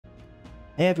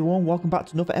Hey everyone, welcome back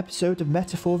to another episode of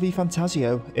Metaphor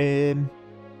ReFantazio.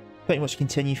 Pretty much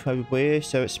continue where we were,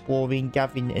 so exploring,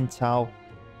 gathering intel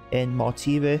in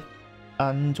Martiva,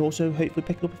 and also hopefully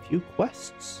picking up a few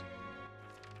quests.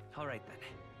 Alright then.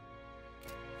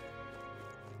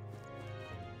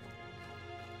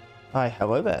 Hi,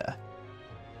 hello there.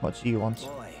 What do you want?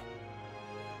 Boy.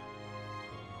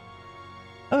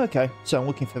 Oh, okay, so I'm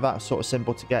looking for that sort of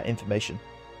symbol to get information.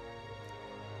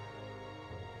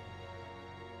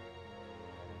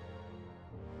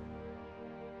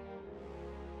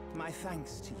 My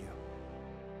thanks to you.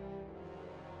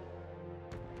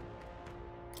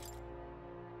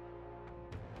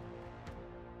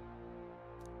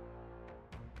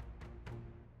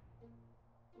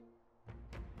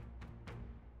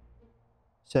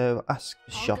 So ask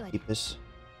the shopkeepers.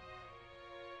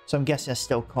 So I'm guessing I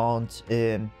still can't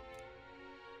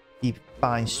be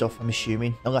buying stuff, I'm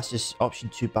assuming, unless there's option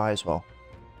to buy as well.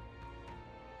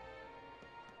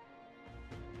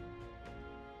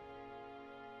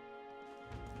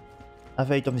 I've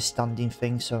already done the standing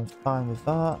thing, so I'm fine with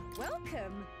that.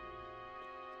 Welcome.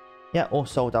 Yeah, all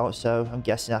sold out, so I'm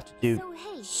guessing I have to do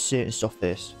certain stuff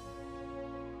first.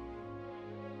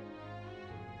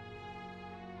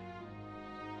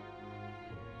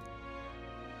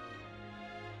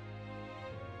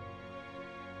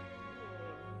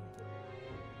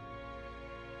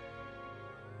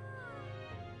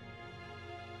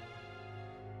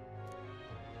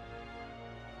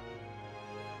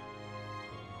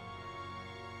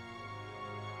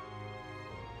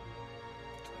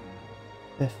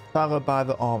 Followed by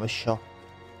the armor shop.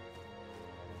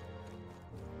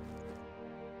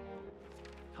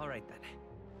 Alright then.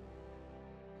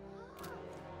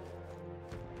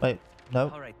 Wait, no.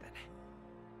 Alright then.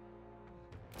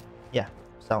 Yeah,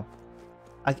 so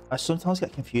I sometimes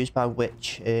get confused by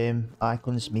which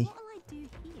icons me. What'll I do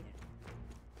here?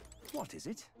 What is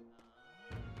it?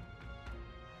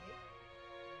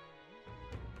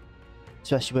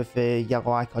 Especially with the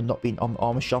yellow icon not being on the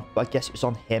armor shop, but I guess it was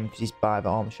on him because he's by the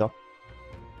armor shop.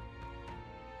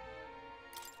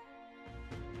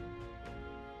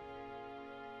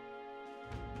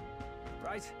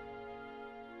 Right.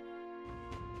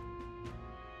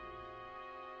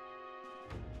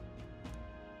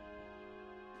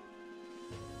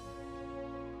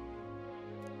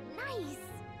 Nice.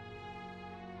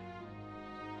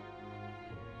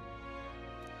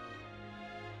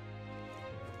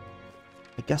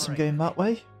 I guess I'm going that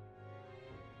way.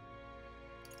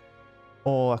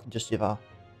 Or I can just do that.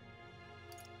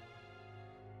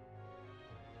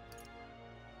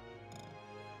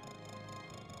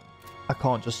 I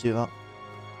can't just do that.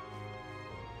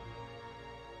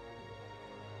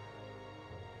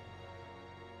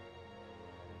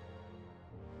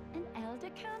 An elder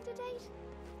candidate?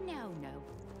 No.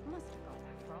 Must have got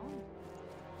that wrong.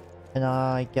 Can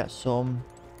I get some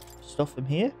stuff from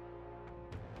here?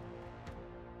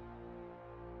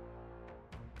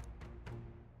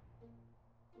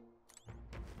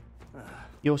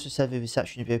 You also said the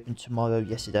reception will be open tomorrow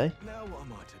yesterday. Now what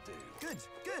am I to do?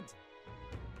 Good.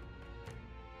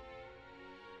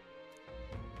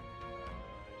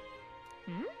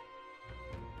 Hmm?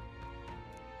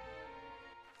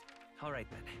 Alright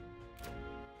then.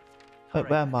 Wait,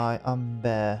 where am I? I'm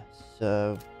there,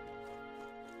 so...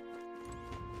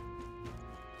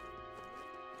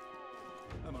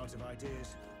 I'm out of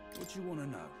ideas. What do you want to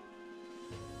know?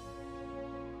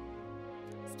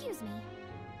 Excuse me.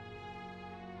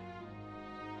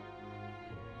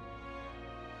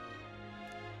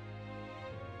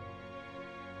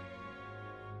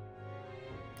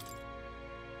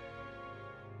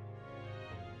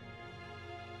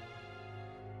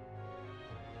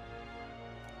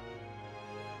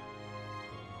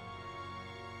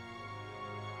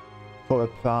 For a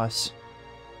price.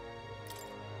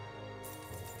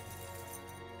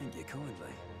 Thank you kindly.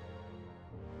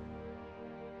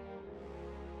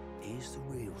 Here's the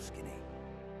real skinny.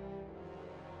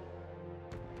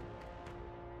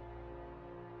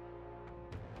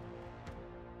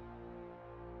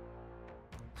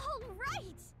 All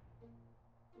right.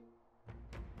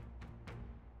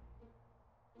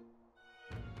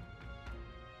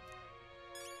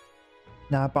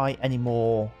 Now buy any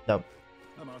more... No.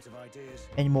 I'm out of ideas.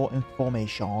 Any more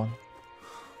information. More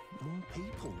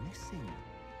people missing.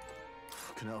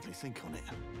 I can hardly think on it.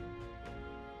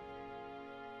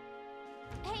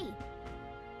 Hey.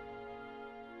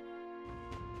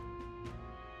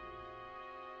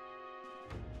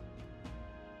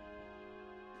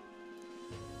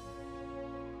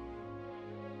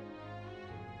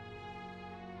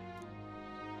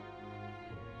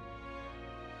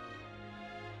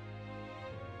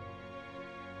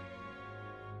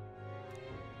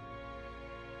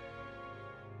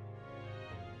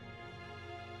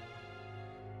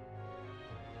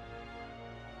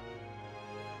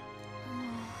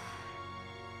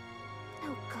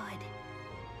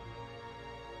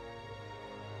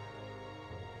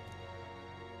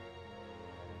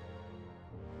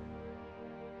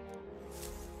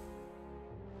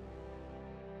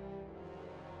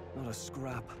 Not a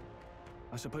scrap.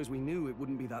 I suppose we knew it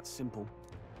wouldn't be that simple.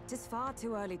 It is far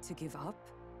too early to give up.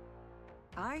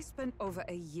 I spent over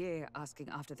a year asking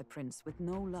after the prince with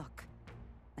no luck.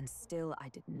 And still I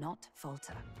did not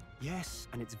falter. Yes,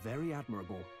 and it's very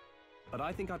admirable. But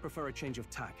I think I prefer a change of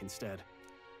tack instead.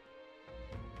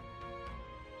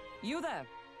 You there!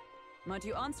 Might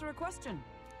you answer a question?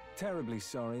 Terribly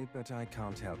sorry, but I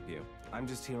can't help you. I'm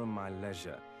just here on my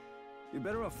leisure. You're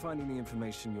better off finding the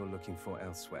information you're looking for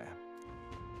elsewhere.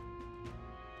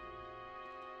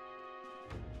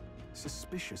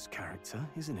 Suspicious character,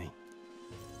 isn't he?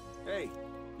 Hey,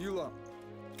 you lot.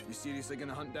 You seriously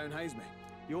gonna hunt down Heisme?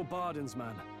 You're Barden's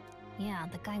man. Yeah,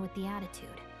 the guy with the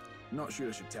attitude. Not sure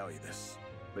I should tell you this,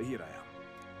 but here I am.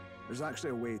 There's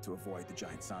actually a way to avoid the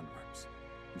giant sandworms.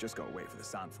 You just gotta wait for the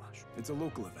sand flash. It's a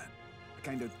local event. A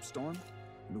kind of storm,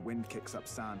 and the wind kicks up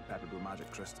sand peppered with magic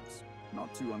crystals.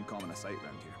 Not too uncommon a sight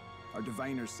around here. Our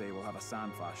diviners say we'll have a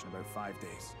sand flash in about 5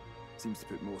 days. Seems to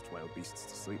put most wild beasts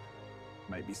to sleep.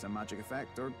 Might be some magic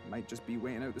effect, or might just be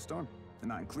waiting out the storm. And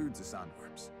that includes the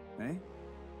sandworms, eh?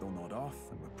 They'll nod off,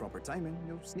 and with proper timing,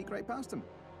 you'll sneak right past them.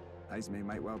 Heisme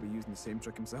might well be using the same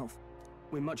trick himself.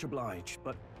 We're much obliged,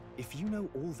 but if you know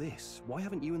all this, why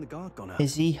haven't you and the guard gone out?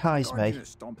 Is he Guard Heisme? unit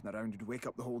stomping around would wake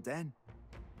up the whole den.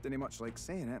 Didn't much like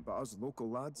saying it, but us local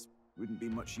lads wouldn't be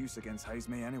much use against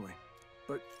Heisme anyway.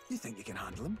 But you think you can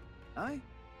handle him? Aye?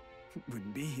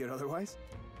 Wouldn't be here otherwise.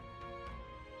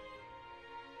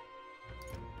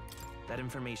 That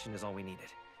information is all we needed.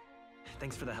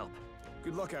 Thanks for the help.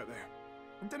 Good luck out there.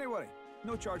 And don't worry,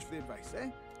 no charge for the advice, eh?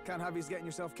 Can't have you getting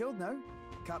yourself killed now.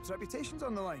 Cap's reputation's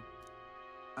on the line.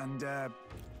 And,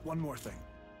 one more thing.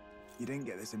 You didn't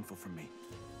get this info from me.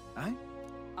 Aye?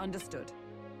 Understood.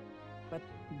 But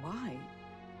why?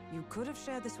 You could have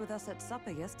shared this with us at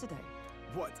supper yesterday.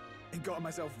 What? And got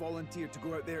myself volunteered to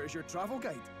go out there as your travel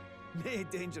guide? Nae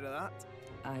danger of that.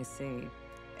 I see.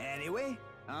 Anyway,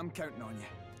 I'm counting on you.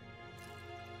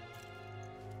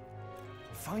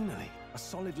 Finally, a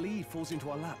solid lead falls into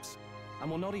our laps. And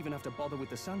we'll not even have to bother with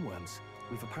the sandworms.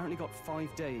 We've apparently got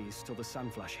 5 days till the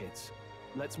sand flash hits.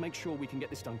 Let's make sure we can get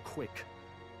this done quick.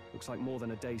 Looks like more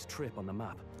than a day's trip on the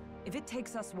map. If it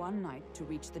takes us one night to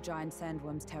reach the giant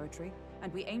sandworms' territory,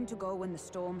 and we aim to go when the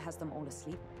storm has them all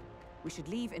asleep, we should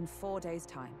leave in 4 days'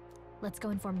 time. Let's go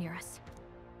inform Nearest.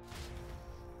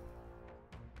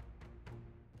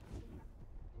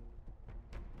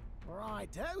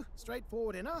 Righto,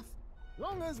 straightforward enough.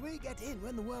 Long as we get in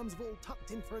when the worms have all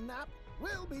tucked in for a nap,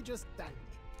 we'll be just dandy.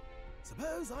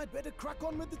 Suppose I'd better crack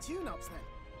on with the tune-ups then.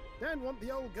 Don't want the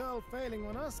old girl failing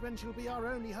on us when she'll be our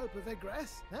only hope of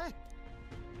egress, eh?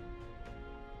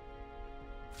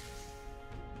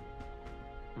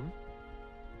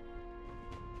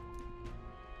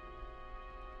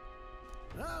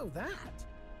 Oh, that?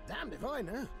 Damned if I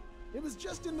know. It was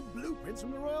just in the blueprints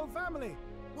from the royal family.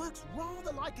 Works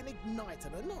rather like an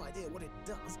igniter, but no idea what it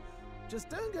does. Just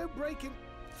don't go breaking...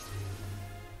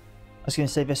 I was going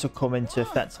to say this will come into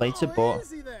effect later, but...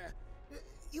 Is he there?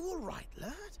 You all right,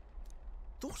 lad?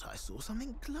 Thought I saw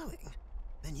something glowing.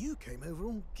 Then you came over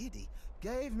all giddy,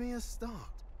 gave me a start.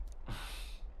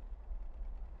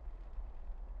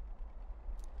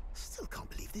 Still can't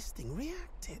believe this thing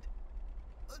reacted.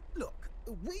 Look,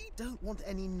 we don't want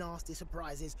any nasty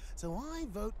surprises, so I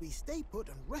vote we stay put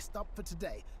and rest up for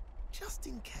today. Just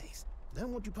in case.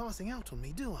 Don't want you passing out on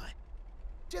me, do I?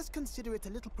 Just consider it a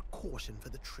little precaution for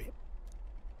the trip.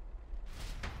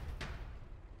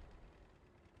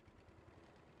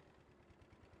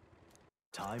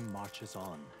 Time marches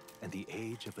on, and the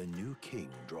age of a new king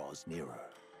draws nearer.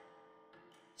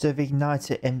 So the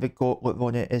igniter in the gauntlet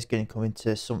runner is going to come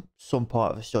into some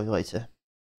part of the story later.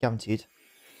 Guaranteed.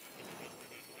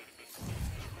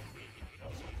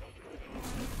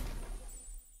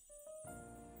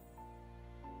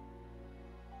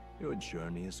 Your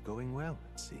journey is going well,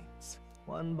 it seems.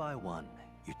 One by one,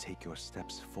 you take your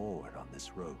steps forward on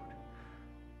this road.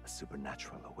 A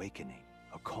supernatural awakening,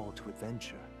 a call to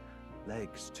adventure,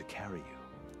 legs to carry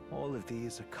you. All of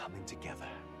these are coming together.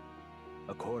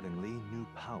 Accordingly, new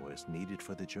powers needed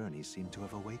for the journey seem to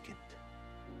have awakened.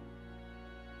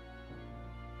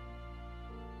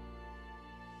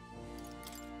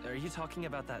 Are you talking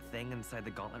about that thing inside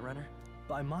the gauntlet runner?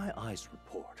 By my eyes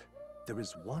report, there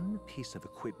is one piece of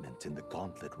equipment in the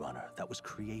Gauntlet Runner that was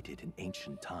created in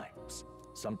ancient times.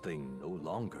 Something no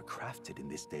longer crafted in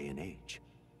this day and age.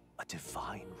 A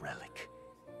divine relic.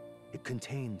 It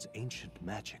contains ancient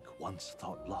magic once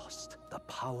thought lost. The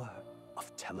power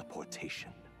of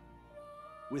teleportation.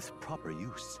 With proper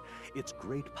use, its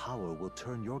great power will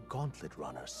turn your Gauntlet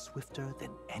Runner swifter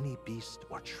than any beast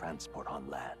or transport on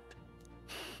land.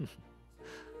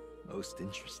 Most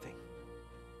interesting.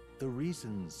 The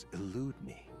reasons elude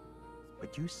me,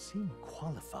 but you seem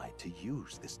qualified to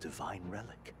use this divine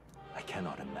relic. I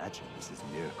cannot imagine this is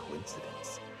mere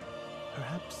coincidence.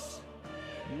 Perhaps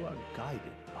you are guided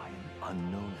by an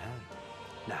unknown hand.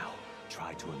 Now,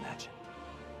 try to imagine.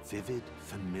 Vivid,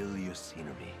 familiar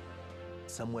scenery.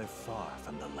 Somewhere far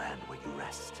from the land where you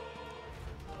rest.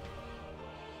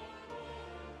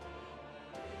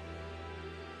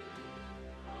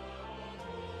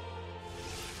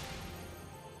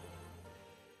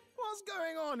 What's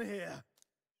going on here?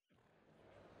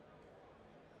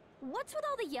 What's with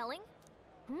all the yelling?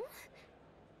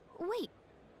 Wait,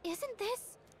 isn't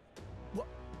this... What?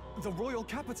 The royal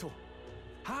capital?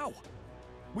 How?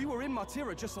 We were in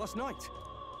Martira just last night.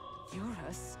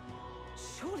 Eurus?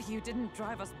 Surely you didn't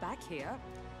drive us back here?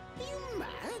 Are you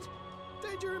mad?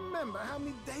 Don't you remember how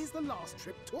many days the last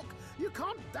trip took? You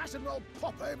can't dash and roll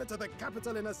pop over to the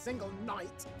capital in a single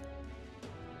night.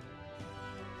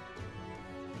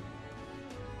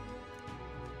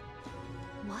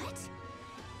 What?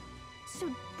 So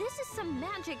this is some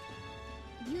magic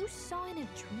you saw in a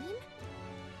dream?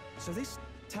 So this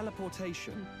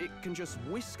teleportation, it can just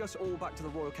whisk us all back to the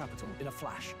royal capital in a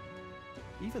flash.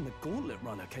 Even the gauntlet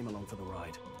runner came along for the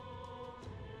ride.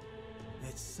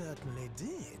 It certainly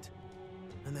did.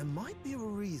 And there might be a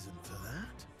reason for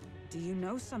that. Do you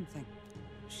know something?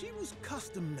 She was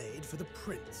custom-made for the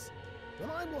prince. When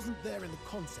I wasn't there in the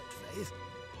concept phase,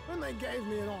 when they gave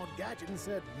me an odd gadget and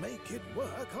said, make it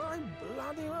work, I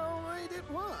bloody well made it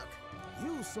work.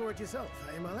 You saw it yourself,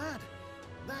 eh, my lad?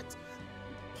 That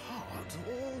part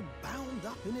all bound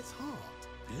up in its heart.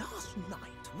 Last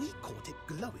night, we caught it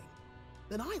glowing.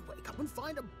 Then I wake up and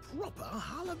find a proper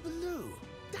hullabaloo.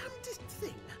 Damnedest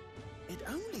thing. It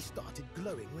only started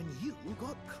glowing when you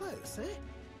got close, eh?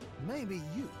 Maybe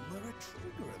you were a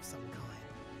trigger of some kind.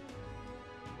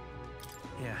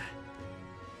 Yeah,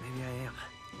 maybe I am.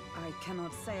 I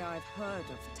cannot say I've heard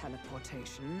of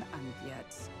teleportation, and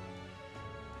yet...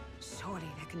 Surely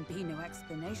there can be no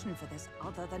explanation for this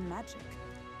other than magic.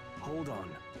 Hold on.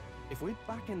 If we're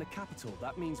back in the capital,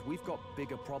 that means we've got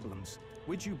bigger problems.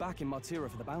 We're due back in Martira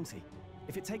for the bounty.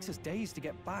 If it takes us days to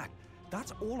get back,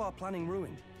 that's all our planning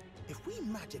ruined. If we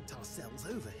magicked ourselves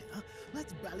over here,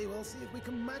 let's bally well see if we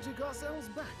can magic ourselves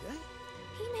back, eh?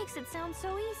 He makes it sound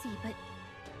so easy, but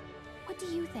what do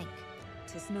you think?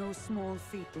 'Tis no small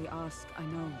feat we ask, I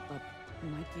know, but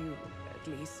might you at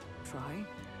least try?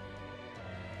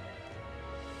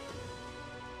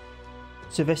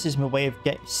 So this is my way of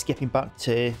skipping back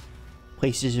to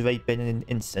places I've already been in an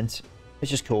instant. It's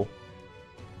just cool.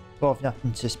 Rather than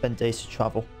having to spend days to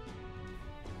travel.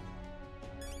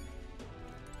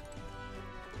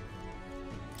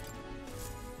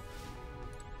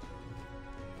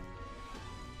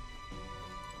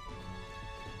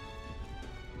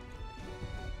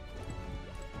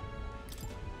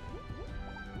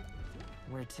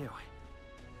 Where to?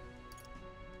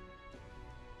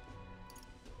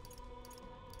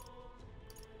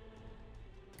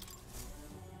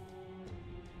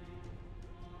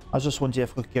 I was just wondering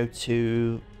if we could go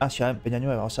to... Actually, I haven't been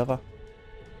anywhere else, have I?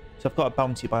 So I've got a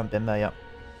bounty, but I haven't been there yet.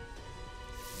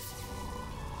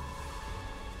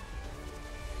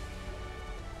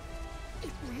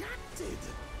 It reacted!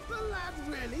 The lad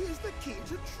really is the key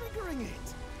to triggering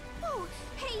it! Oh,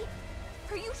 hey!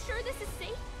 Are you sure this is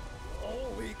safe?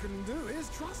 All we can do is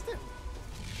trust him.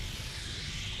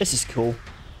 This is cool.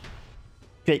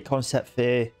 Great concept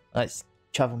for like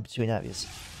traveling between areas.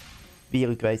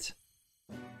 Really great.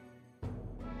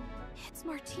 It's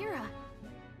Martira.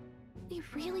 We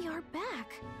really are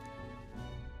back.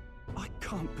 I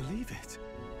can't believe it.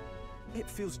 It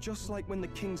feels just like when the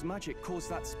king's magic caused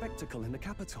that spectacle in the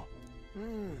capital.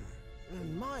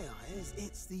 In my eyes,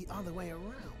 it's the other way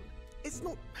around. It's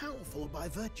not powerful by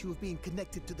virtue of being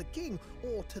connected to the king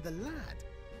or to the lad.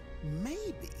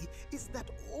 Maybe it's that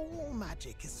all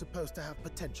magic is supposed to have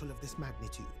potential of this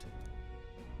magnitude.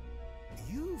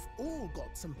 You've all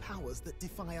got some powers that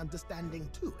defy understanding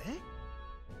too, eh?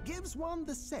 Gives one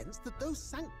the sense that those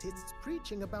sanctists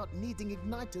preaching about needing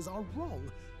igniters are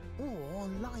wrong, or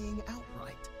lying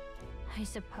outright. I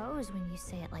suppose when you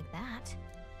say it like that.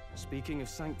 Speaking of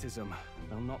sanctism,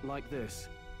 well, not like this.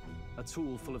 A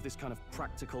tool full of this kind of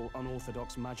practical,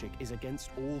 unorthodox magic is against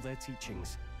all their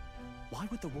teachings. Why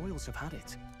would the royals have had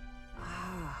it?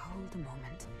 Hold a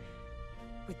moment.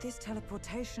 With this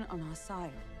teleportation on our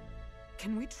side,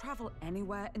 can we travel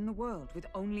anywhere in the world with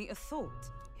only a thought?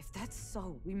 If that's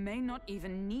so, we may not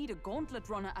even need a gauntlet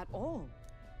runner at all.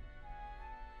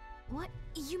 What?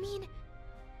 You mean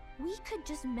we could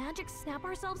just magic snap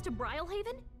ourselves to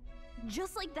Brylehaven?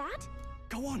 Just like that?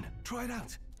 Go on, try it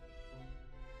out.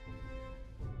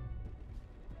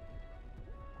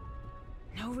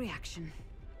 No reaction.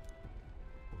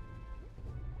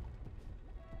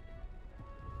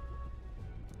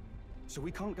 So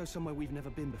we can't go somewhere we've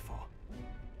never been before.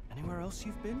 Anywhere else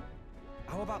you've been?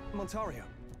 How about Montario?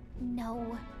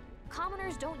 No.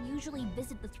 Commoners don't usually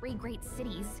visit the 3 great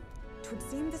cities. Twould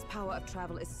seem this power of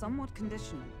travel is somewhat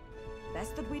conditional.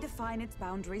 Best that we define its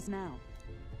boundaries now.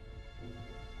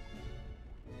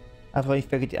 I've already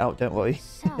figured it out, don't worry.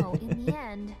 So, in the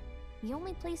end, the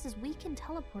only places we can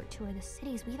teleport to are the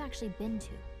cities we've actually been to.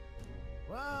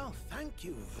 Well, thank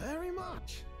you very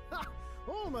much. Ha!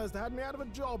 Almost had me out of a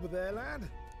job there, lad.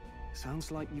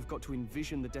 Sounds like you've got to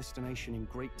envision the destination in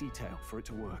great detail for it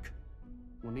to work.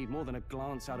 We'll need more than a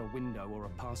glance out a window or a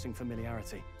passing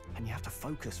familiarity. And you have to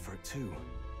focus for it too.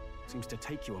 Seems to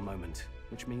take you a moment,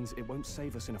 which means it won't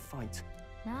save us in a fight.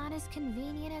 Not as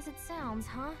convenient as it sounds,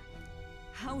 huh?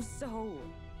 How so?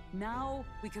 Now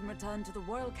we can return to the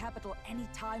royal capital any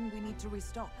time we need to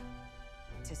restock.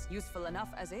 Tis useful enough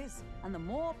as is, and the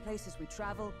more places we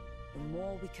travel, the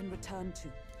more we can return to.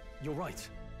 You're right.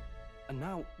 And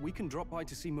now we can drop by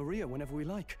to see Maria whenever we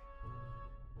like.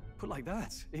 Put like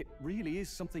that, it really is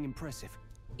something impressive.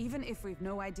 Even if we've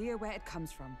no idea where it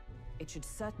comes from, it should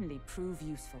certainly prove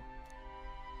useful.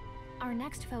 Our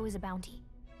next foe is a bounty,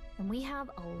 and we have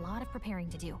a lot of preparing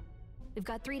to do. We've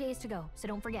got 3 days to go, so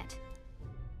don't forget.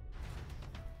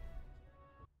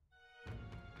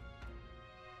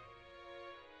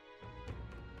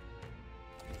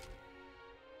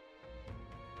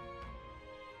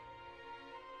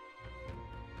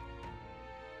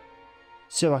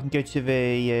 So I can go to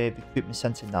the recruitment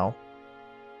center now.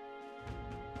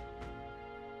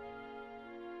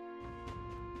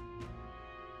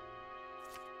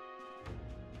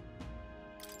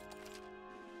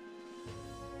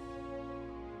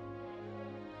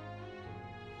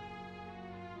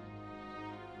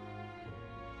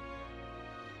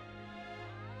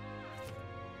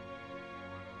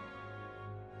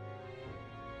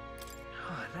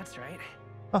 Oh, that's right.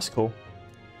 That's cool.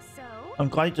 So, I'm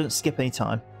glad it doesn't skip any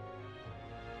time.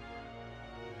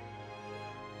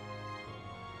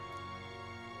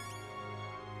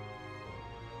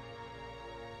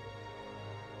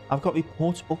 I've got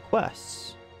reportable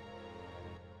quests.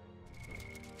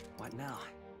 What now?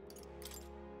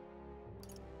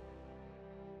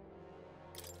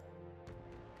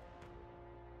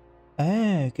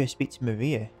 Oh, go speak to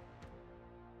Maria.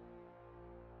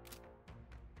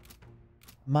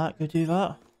 Might go do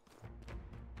that.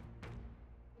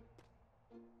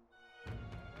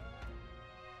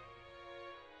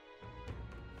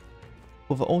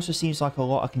 Well, there also seems like a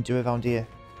lot I can do around here.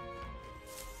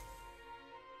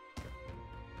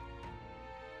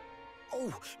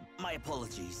 Oh, my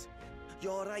apologies.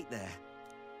 You're all right there.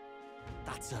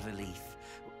 That's a relief.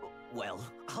 Well,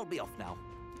 I'll be off now.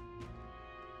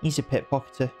 He's a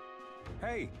pickpocketer.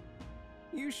 Hey,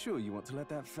 you sure you want to let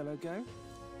that fellow go?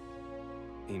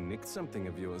 He nicked something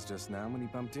of yours just now when he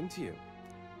bumped into you.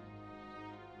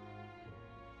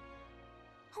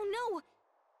 oh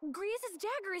no! Griez's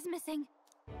dagger is missing!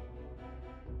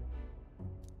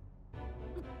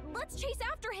 Let's chase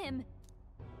after him!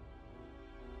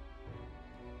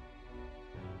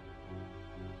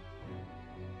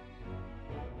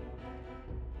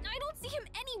 I don't see him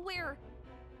anywhere!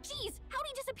 Jeez, how'd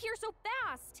he disappear so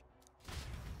fast?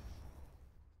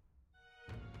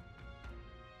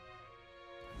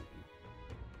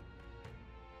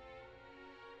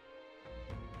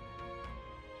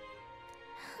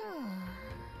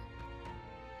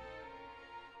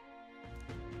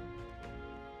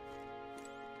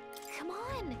 Come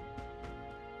on!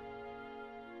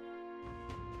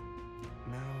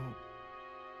 Now...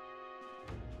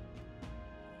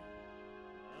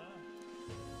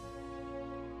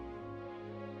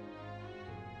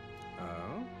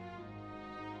 Oh?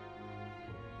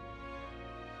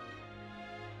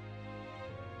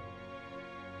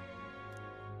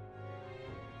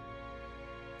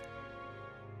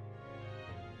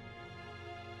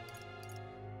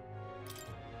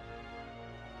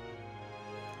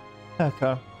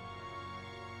 Okay.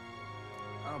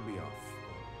 I'll be off.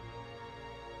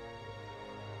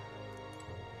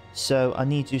 So I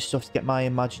need to do stuff to get my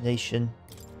imagination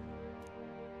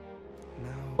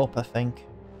Now... up, I think.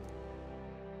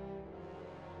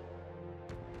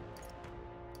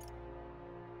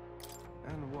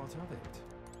 And what of it?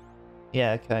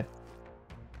 Yeah, okay.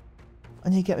 I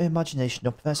need to get my imagination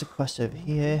up. There's a quest over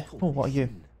here. Oh, what are you?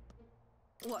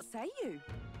 What say you?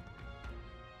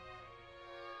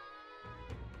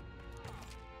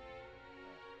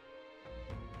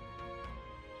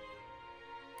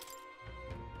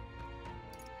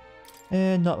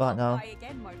 Not right now. Try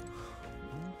again, More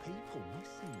people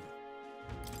missing.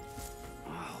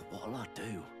 what'll I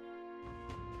do?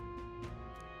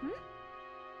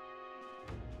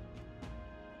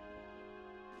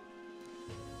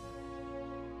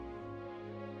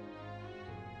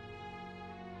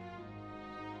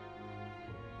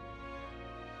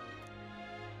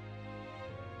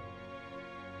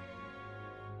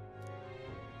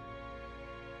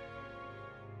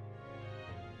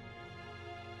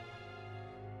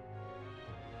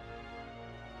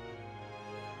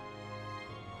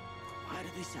 Why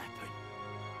did this happen?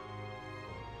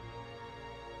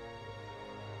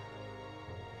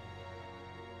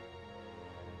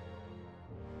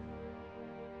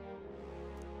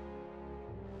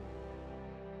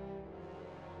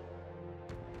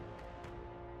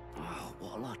 Oh,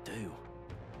 what'll I do?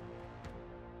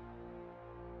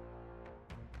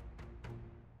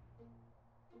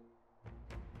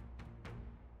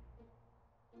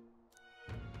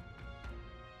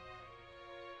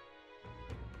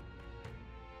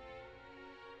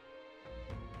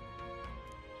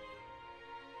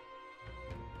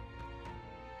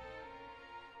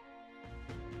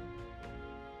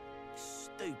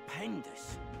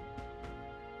 Stupendous.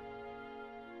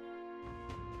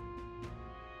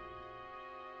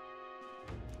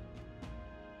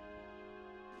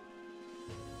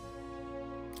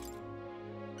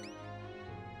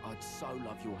 I'd so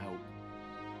love your help.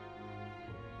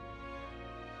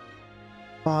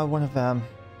 Buy one of them.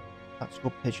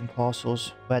 Tactical pigeon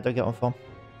parcels. Where do I get one from?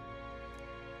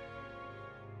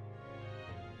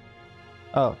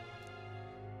 Oh.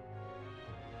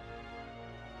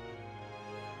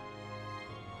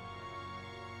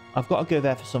 I've got to go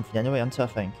there for something anyway, I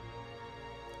think.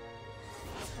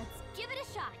 Let's give it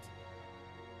a shot.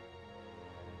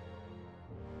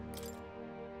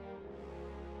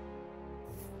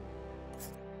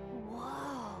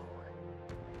 Whoa.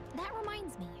 That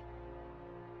reminds me.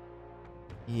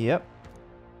 Yep.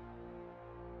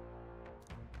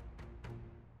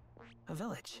 A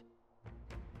village.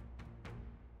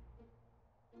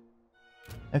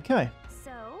 Okay.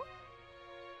 So,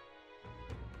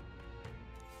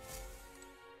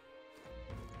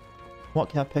 What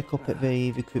can I pick up at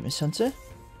the recruitment center?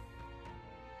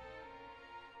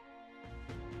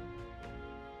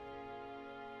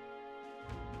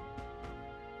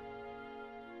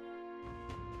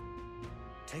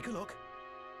 Take a look.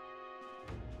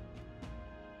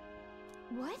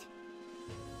 what?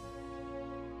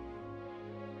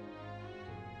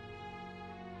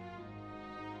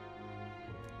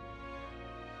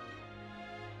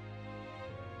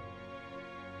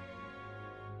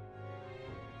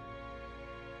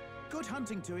 Good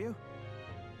hunting to you.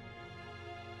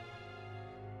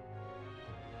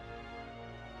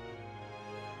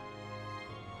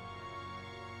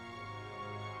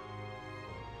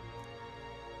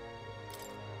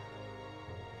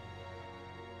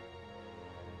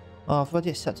 Oh, I've already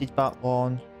accepted that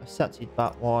one. Accepted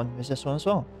that one. Is this one as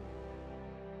well?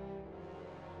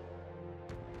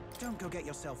 Don't go get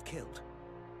yourself killed.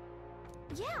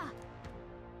 Yeah.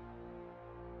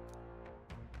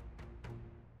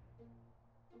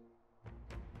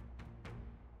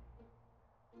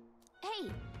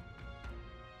 Hey.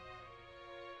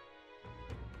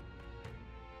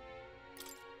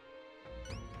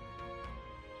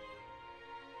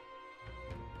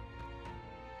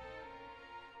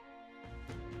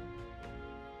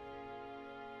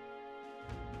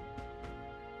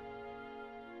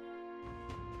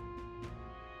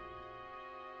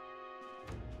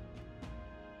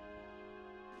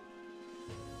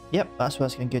 Yep, that's where I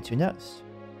was going to go to next.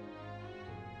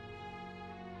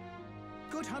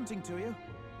 Good hunting to you.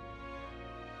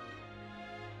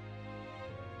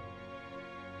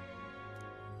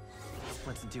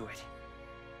 Let's do it.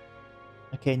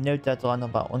 Okay, no deadline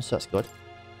on that one, so that's good.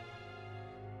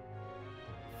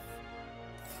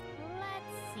 Let's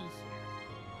see here.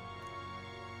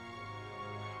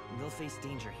 We'll face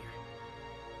danger here.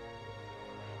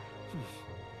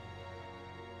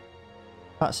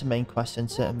 That's the main quest,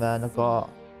 isn't it? And then I've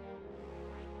got...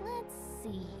 Let's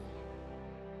see.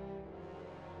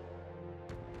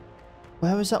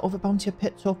 Where is that other bounty I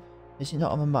picked up? Is it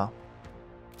not on the map?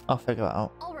 I'll figure that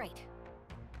out. All right.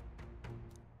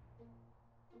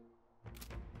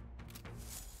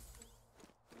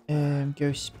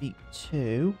 Go speak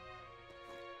to...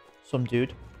 some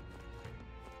dude.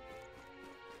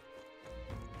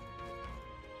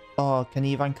 Oh, can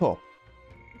he rank up?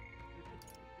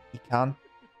 He can.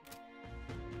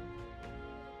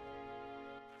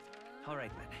 All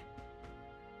right then.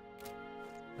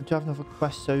 I do have another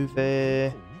quest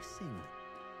over...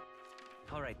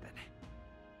 All right then.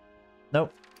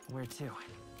 Nope. Where to?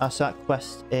 So that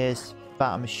quest is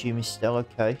that, I'm assuming, still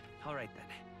okay. All right then.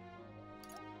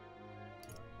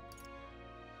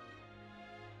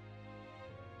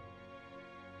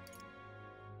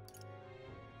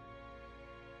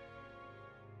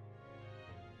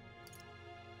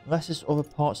 unless there's other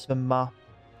parts of the map.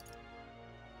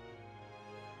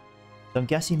 So I'm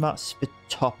guessing that's the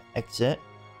top exit.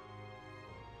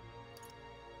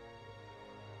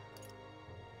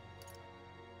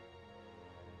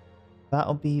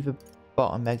 That'll be the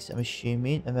bottom exit, I'm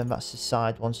assuming, and then that's the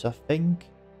side one, so I think...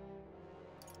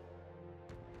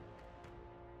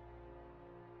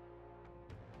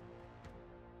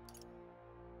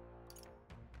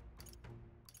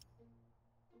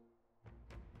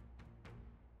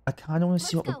 I kind of want to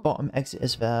see what the bottom exit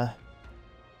is there.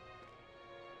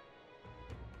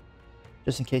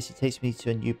 Just in case it takes me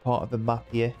to a new part of the map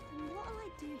here. What'll I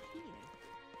do here?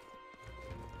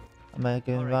 Am I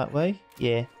going the right way?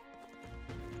 Yeah.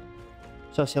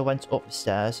 So obviously I went up the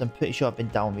stairs. I'm pretty sure I've been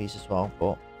down these as well,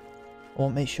 but I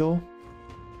won't make sure.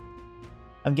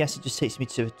 I'm guessing it just takes me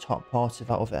to the top part of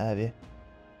that other area.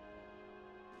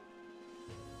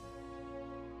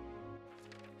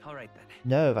 Alright then.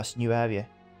 No, that's a new area.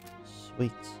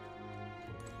 Sweet.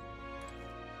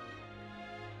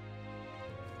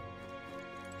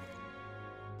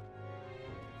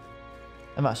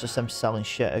 And that's just them selling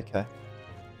shit, okay.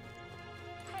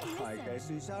 Hey, I guess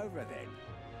it's over then.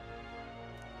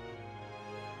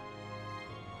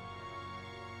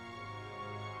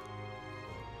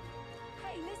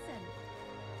 Hey, listen.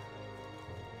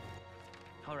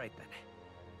 Alright then.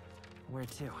 Where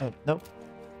to? Oh, nope.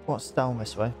 What's down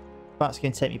this way? That's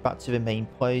going to take me back to the main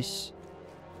place.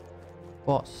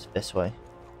 What's this way?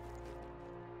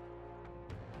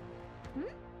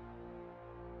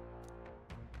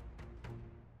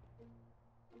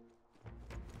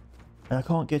 And I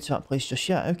can't go to that place just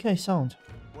yet. Okay, sound.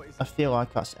 I feel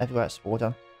like that's everywhere it's explored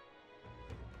on.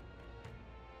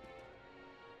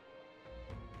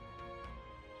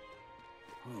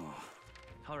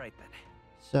 Alright then.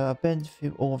 So I've been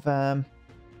through all of them.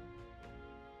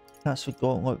 That's the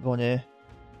gauntlet runner.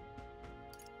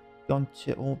 Gone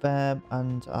to all of them,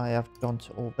 and I have gone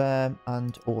to all of them,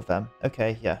 and all of them.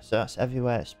 Okay, yeah, so that's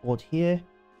everywhere explored here.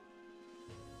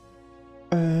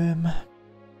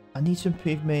 I need to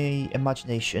improve my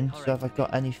imagination, so have I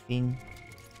got anything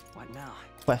What now?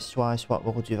 quest-wise? What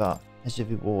will do that as a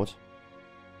reward?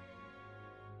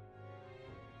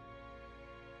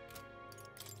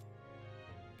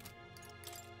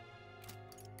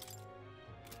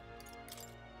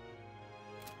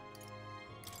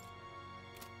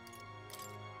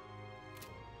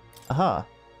 Aha!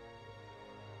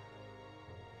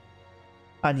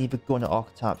 I need the gunner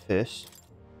archetype first.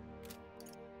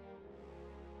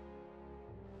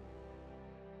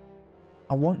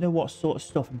 I want to know what sort of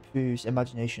stuff improves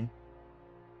imagination.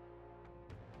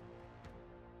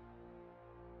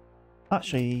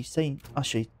 Actually,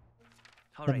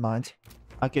 never mind.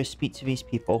 I'll go speak to these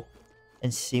people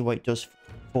and see what it does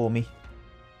for me.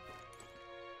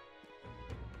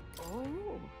 Oh.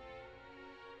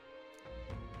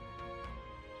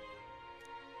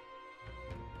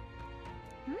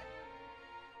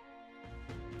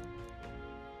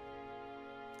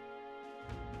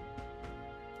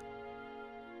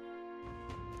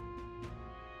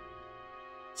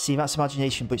 See, that's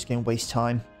imagination, but it's going to waste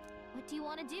time. What do you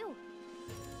want to do?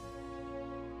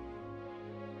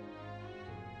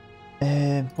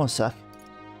 1 sec.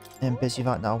 I'm busy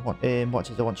right now. What did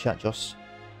I want to chat just?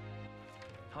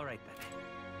 Alright then.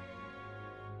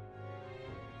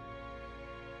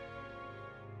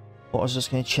 What I was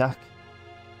just going to check.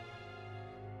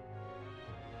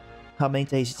 How many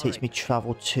days it takes me to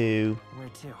travel to... Where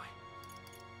to?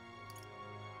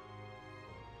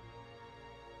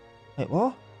 Wait,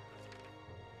 what?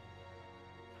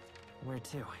 Where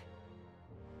to?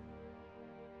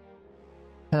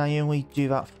 Can I only do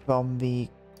that from the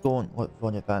gauntlet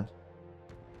run event?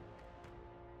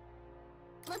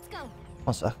 Let's go.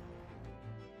 1 sec.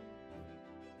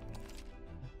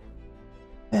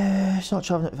 It's not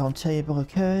traveling at the round table,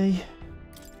 okay.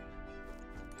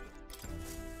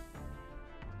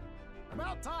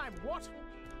 About time, what?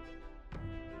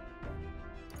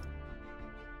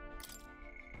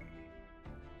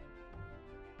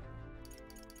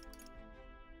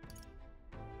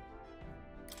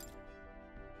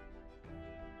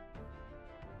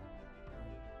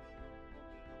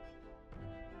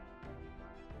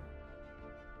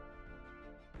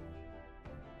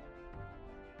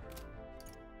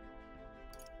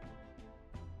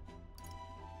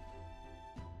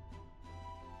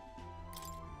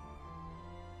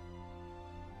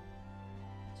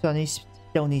 So I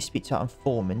still need to speak to that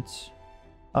informant.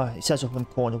 Oh, it says up in the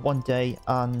corner 1 day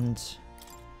and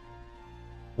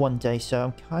 1 day, so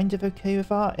I'm kind of okay with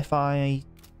that if I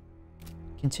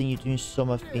continue doing some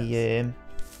of the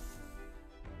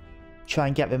try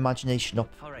and get the imagination up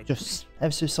just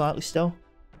ever so slightly still.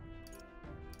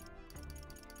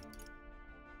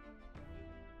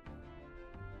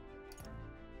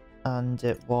 And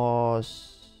it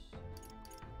was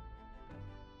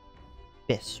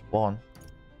this one.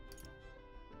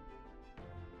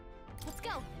 Let's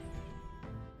go.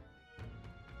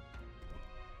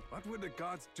 What were the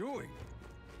guards doing?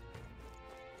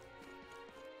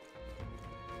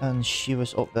 And she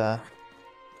was up there.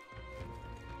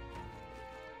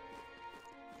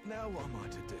 Now what am I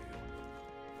to do?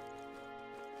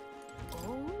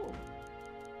 Oh.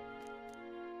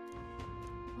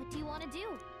 What do you want to do?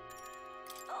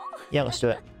 Oh. Yeah, let's do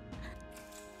it.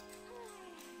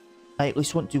 I at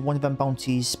least want to do one of them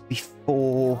bounties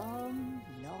before Long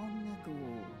ago.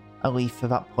 I leave for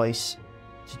that place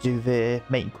to do the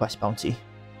mating quest bounty.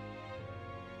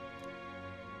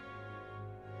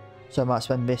 So I might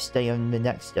spend this day and the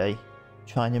next day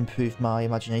trying to improve my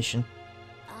imagination.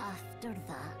 After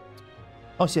that.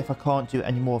 Obviously, if I can't do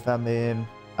any more of them,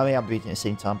 I mean, I'm reading at the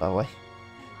same time, by the way.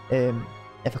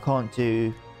 If I can't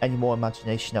do any more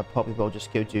imagination, I probably will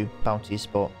just go do bounties,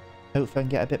 but hopefully I can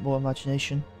get a bit more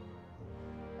imagination.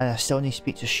 And I still need to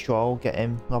speak to Stroll, get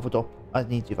him leveled up. I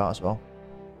need to do that as well.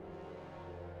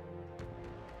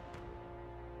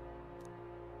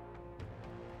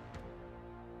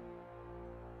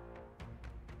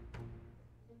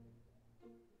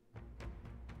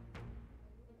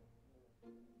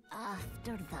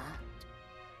 After that.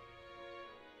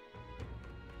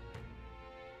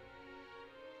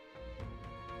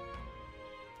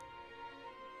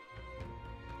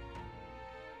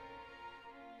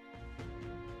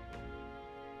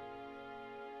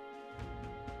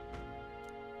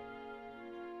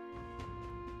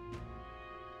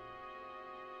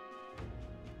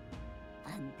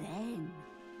 And then.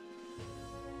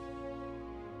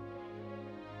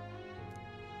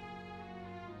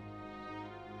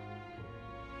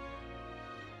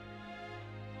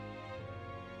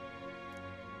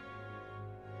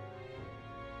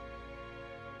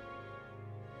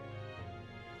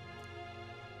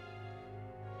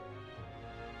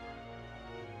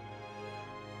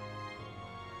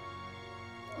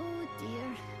 Oh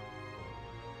dear.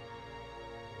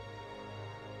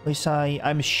 At least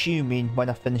I'm assuming when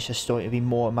I finish the story it'll be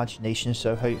more imagination,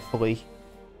 so hopefully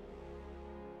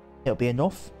it'll be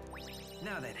enough.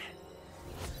 Now then.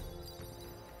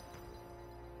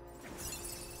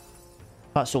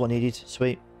 That's all I needed.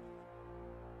 Sweet.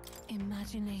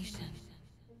 Imagination.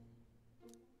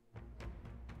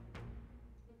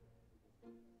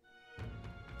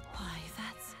 Why,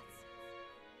 that's...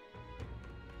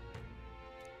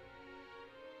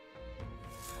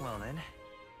 Well then.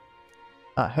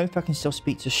 I hope I can still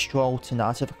speak to Stroll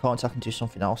tonight. If I can't, I can do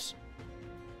something else.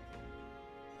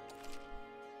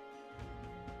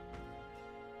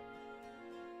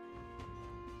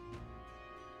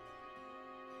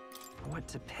 What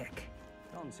to pick?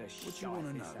 What do you want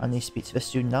to know? I need to speak to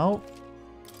this dude now.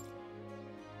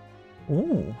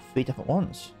 Ooh, 3 different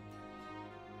ones.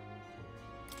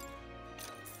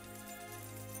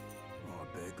 Oh,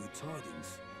 I bear good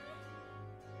tidings.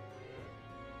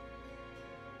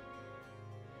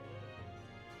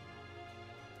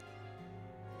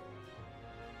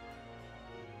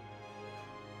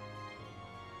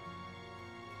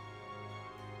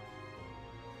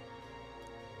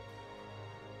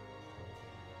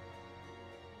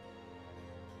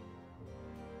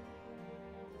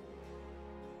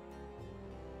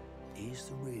 Here's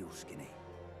the real skinny.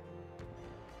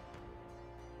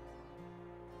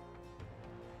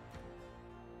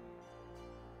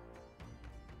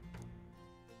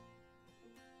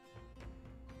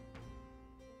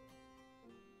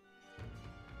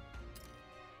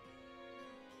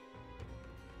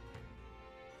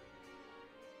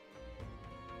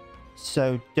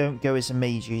 So don't go as a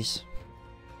mages.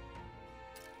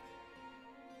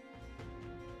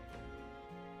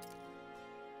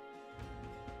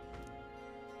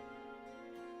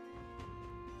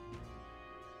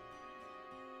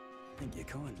 Thank you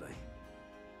kindly.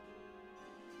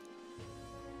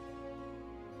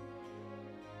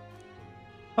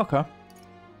 Okay.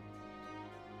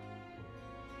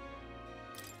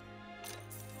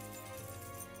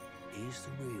 Here's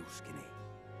the real skinny.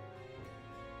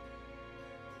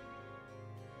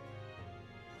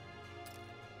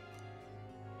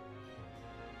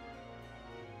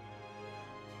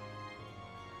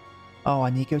 Oh,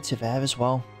 I need to go to there as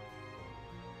well.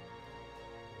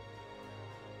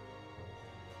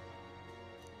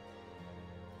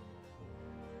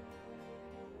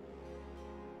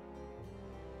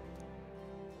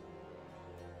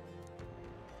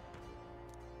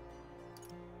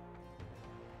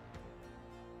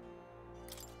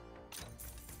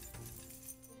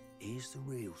 Here's the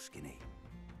real skinny.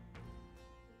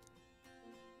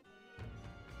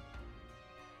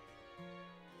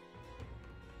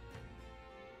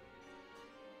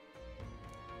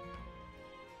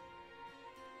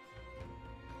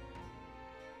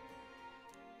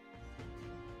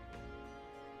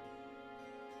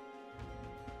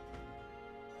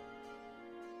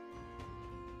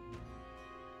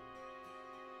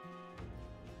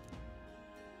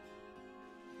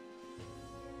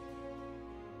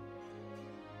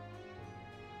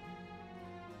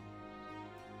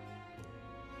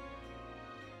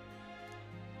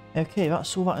 Okay,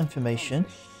 that's all that information.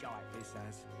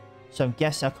 So I'm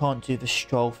guessing I can't do the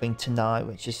stroll thing tonight,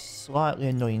 which is slightly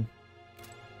annoying.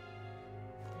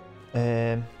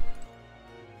 Young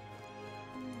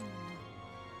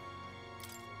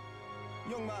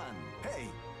man, hey!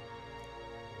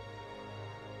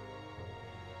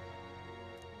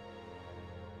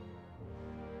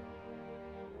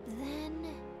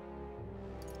 Then...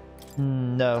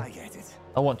 No. I get it.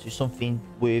 I want to do something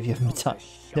worthy of my time.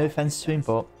 No offense to him,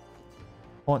 but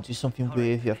I want to do something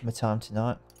worthy of my time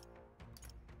tonight.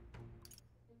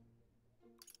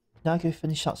 Now I go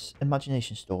finish that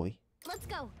imagination story. Let's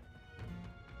go.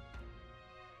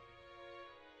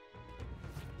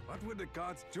 What were the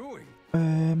gods doing?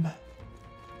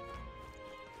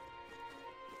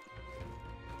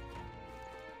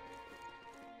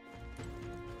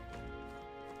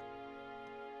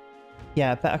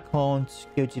 Yeah, I bet I can't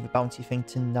go do the bounty thing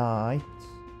tonight.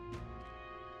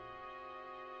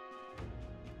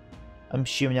 I'm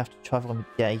assuming I have to travel on the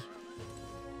day.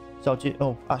 So I'll do...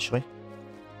 Oh, actually.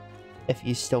 If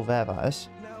he's still there, that is.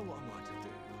 Now what am I to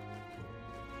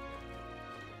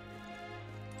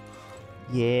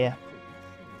do? Yeah.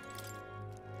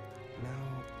 Now...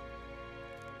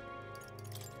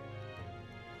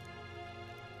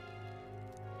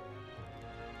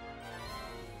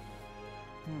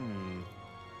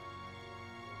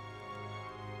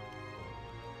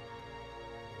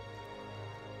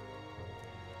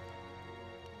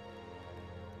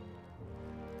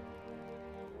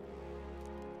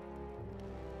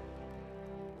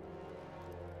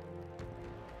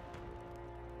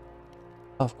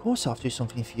 Of course I'll have to do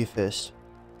something for you first.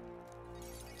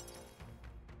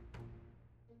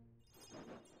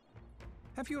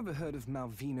 Have you ever heard of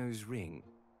Malvino's ring?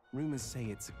 Rumors say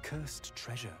it's a cursed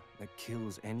treasure that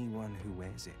kills anyone who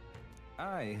wears it.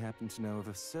 I happen to know of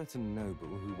a certain noble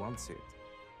who wants it,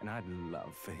 and I'd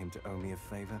love for him to owe me a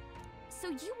favor. So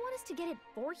you want us to get it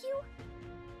for you?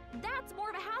 That's more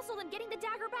of a hassle than getting the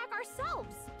dagger back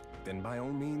ourselves. Then by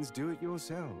all means do it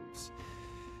yourselves.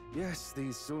 Yes,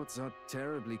 these swords are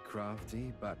terribly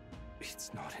crafty, but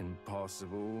it's not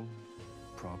impossible.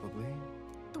 Probably.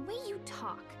 The way you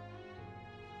talk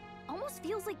almost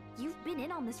feels like you've been in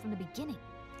on this from the beginning.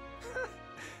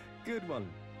 Good one.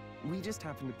 We just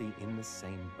happen to be in the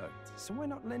same boat, so why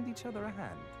not lend each other a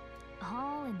hand?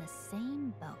 All in the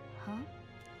same boat, huh?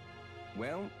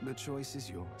 Well, the choice is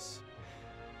yours.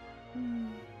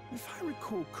 If I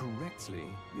recall correctly,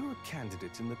 you're a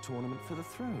candidate in the tournament for the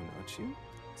throne, aren't you?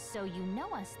 So you know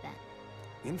us then?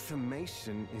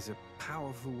 Information is a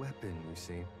powerful weapon, you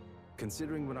see.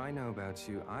 Considering what I know about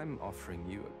you, I'm offering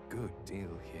you a good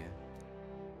deal here.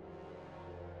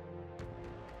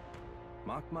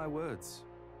 Mark my words.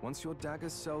 Once your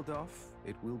dagger's sold off,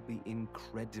 it will be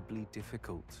incredibly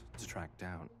difficult to track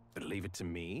down. But leave it to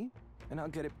me, and I'll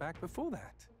get it back before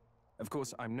that. Of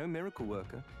course, I'm no miracle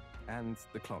worker, and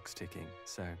the clock's ticking,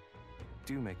 so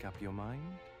do make up your mind.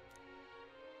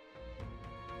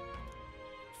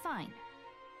 Fine.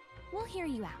 We'll hear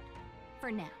you out.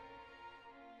 For now.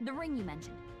 The ring you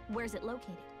mentioned, where's it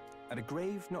located? At a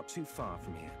grave not too far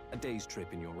from here. A day's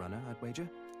trip in your runner, I'd wager.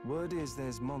 Word is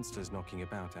there's monsters knocking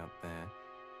about out there.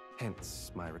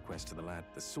 Hence my request to the lad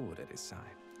with the sword at his side.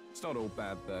 It's not all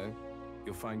bad, though.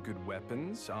 You'll find good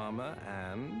weapons, armor,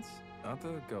 and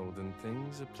other golden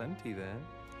things aplenty there.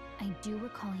 I do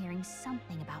recall hearing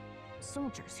something about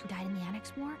soldiers who died in the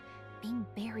Annex War being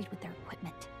buried with their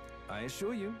equipment. I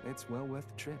assure you, it's well worth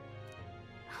the trip.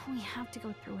 We have to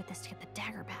go through with this to get the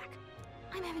dagger back.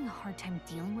 I'm having a hard time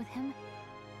dealing with him,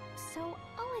 so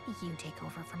I'll let you take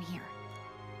over from here.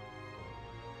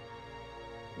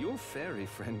 Your fairy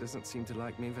friend doesn't seem to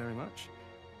like me very much.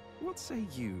 What say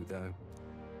you, though?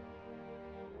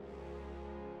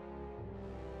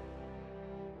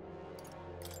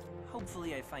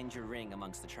 Hopefully I find your ring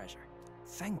amongst the treasure.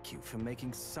 Thank you for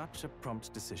making such a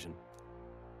prompt decision.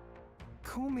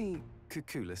 Call me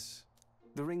Cuculus.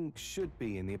 The ring should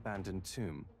be in the abandoned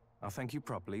tomb. I'll thank you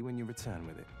properly when you return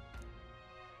with it.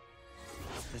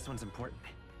 This one's important.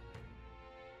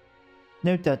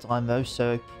 No deadline though,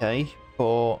 so okay.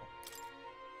 But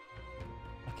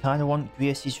I kind of want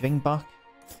Grace's ring back.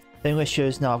 The only issue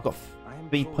is now I've got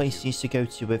 3 places to go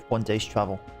to with 1 day's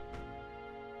travel.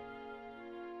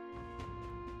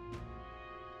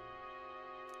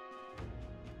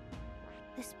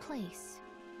 This place.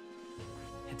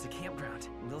 It's a campground.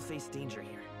 We'll face danger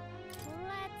here.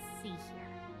 Let's see here.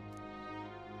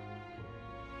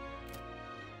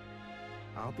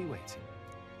 I'll be waiting.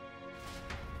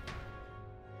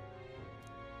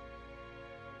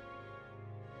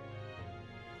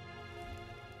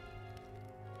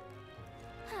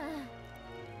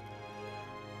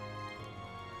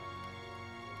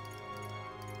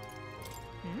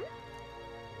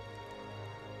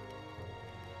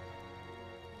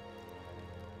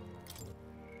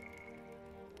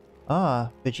 Ah,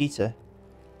 Vegeta.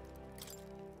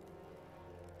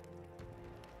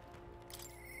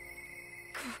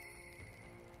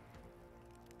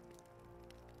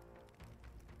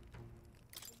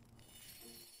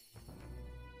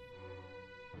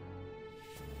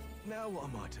 Now what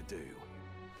am I to do?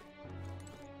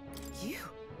 You?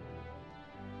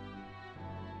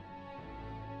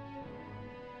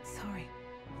 Sorry.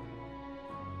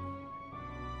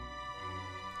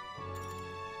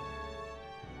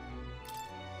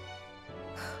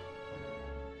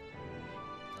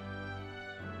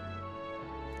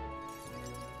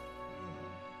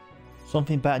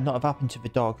 Something better not have happened to the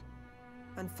dog.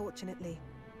 Unfortunately.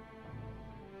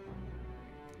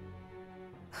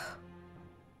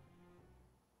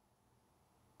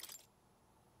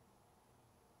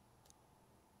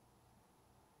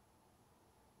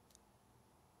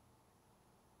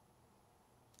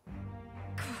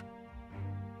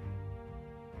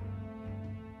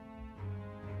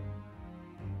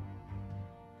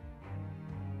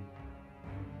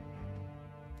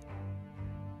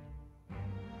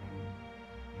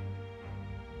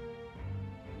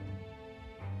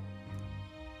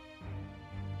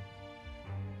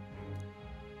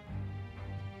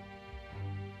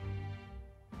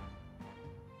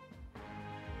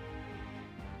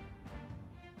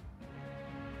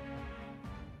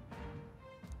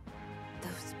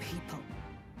 Those people.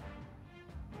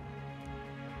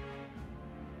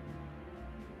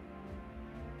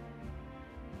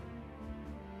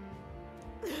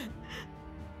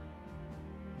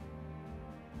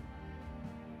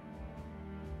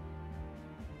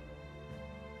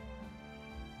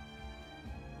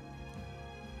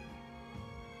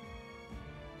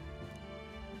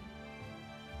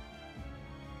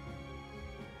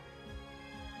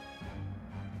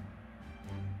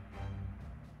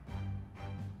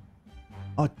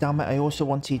 Oh damn it, I also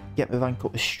wanted to get the rank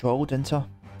up with Stroll, didn't I?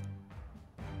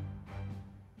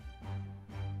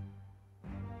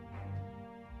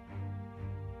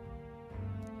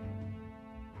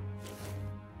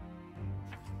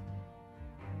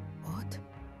 What?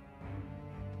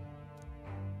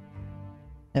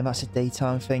 And that's a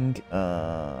daytime thing.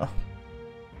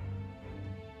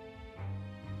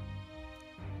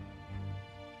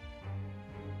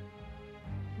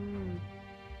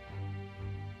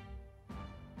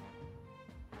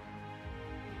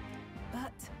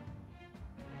 But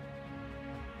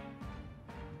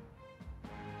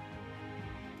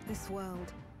this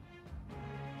world.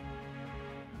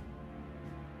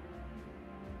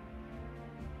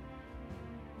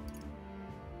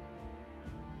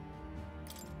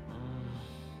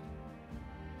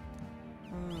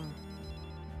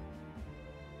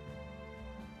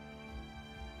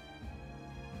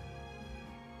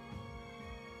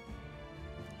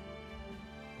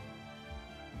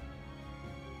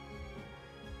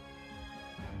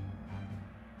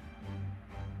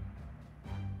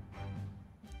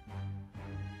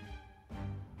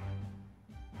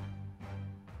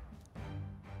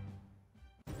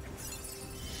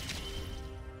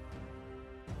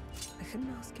 I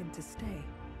couldn't ask him to stay,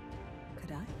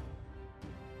 could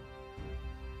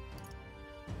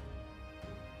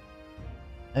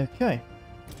I? Okay.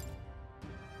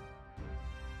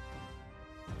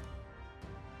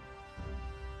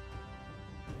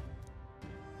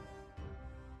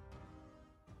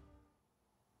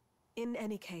 In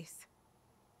any case.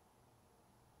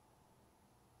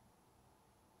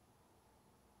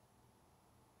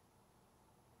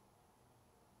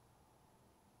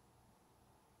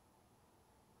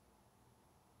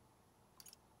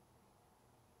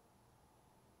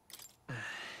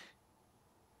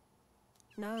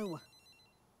 No.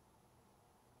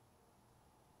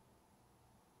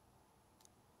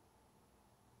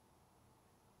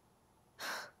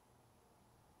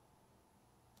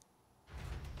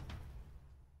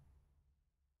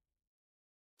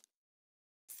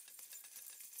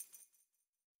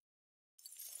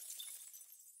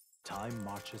 Time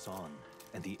marches on,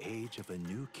 and the age of a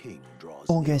new king draws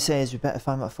All I'm near. gonna say is we better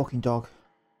find that fucking dog.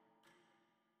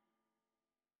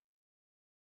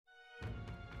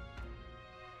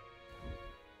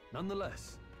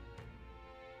 Nonetheless,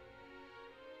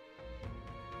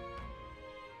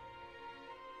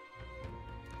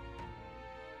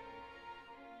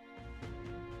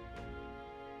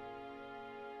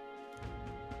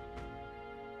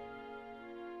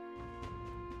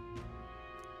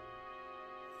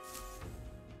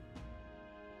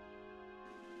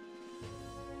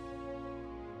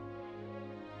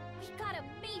 We got a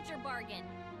major bargain.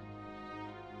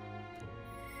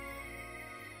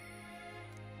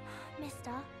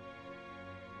 mister.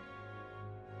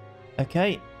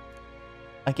 Okay.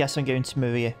 I guess I'm going to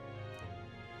Maria.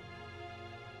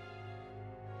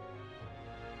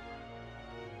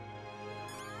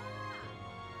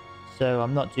 So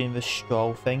I'm not doing the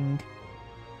stroll thing.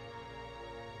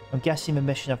 I'm guessing the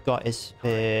mission I've got is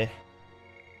the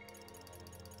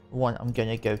one I'm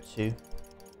gonna go to.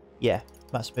 Yeah,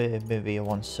 that's the Maria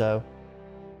one, so.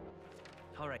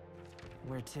 Alright.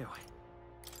 Where to?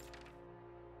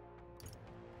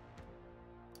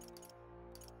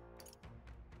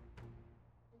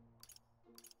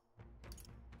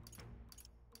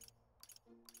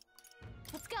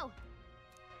 Let's go.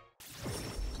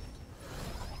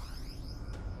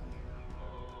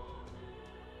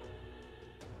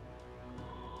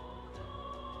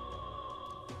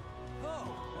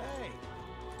 Oh, hey!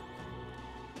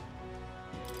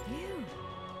 You.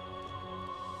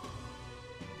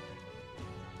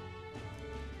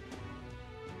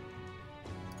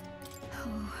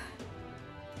 Oh.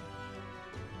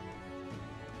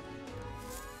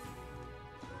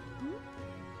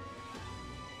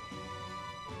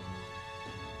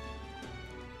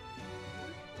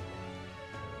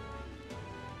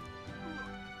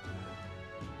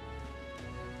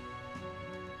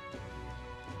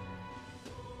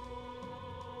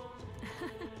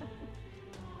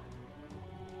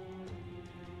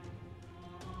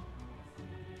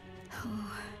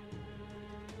 Oh.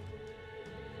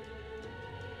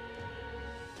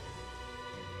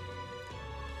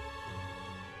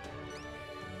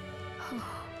 Oh.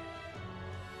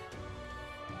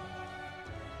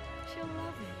 She'll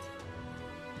love it.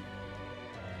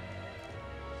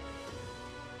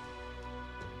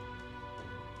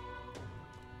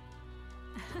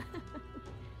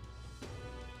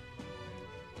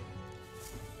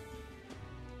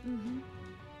 Mm-hmm.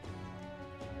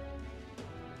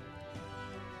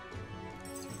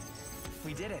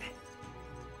 We did it.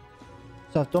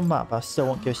 So I've done that, but I still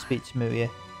won't go speak to Maria.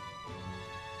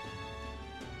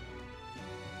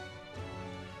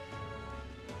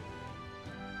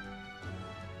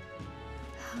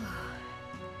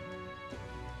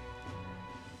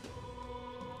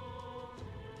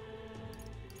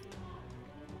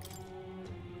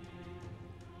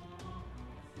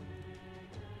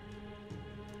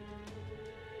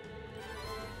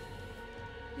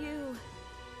 You.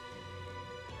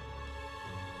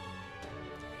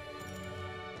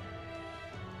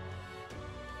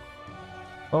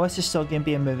 Well, this is still going to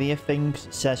be a Maria thing, 'cause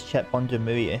it says check bond with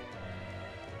Maria.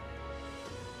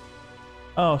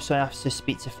 Oh, so I have to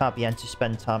speak to Fabienne to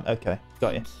spend time. Okay,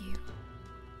 got you. Thank you.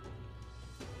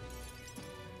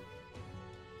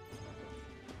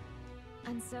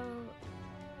 And so...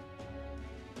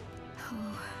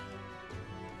 Oh.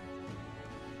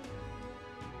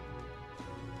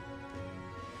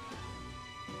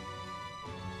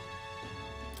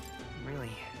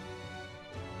 Really?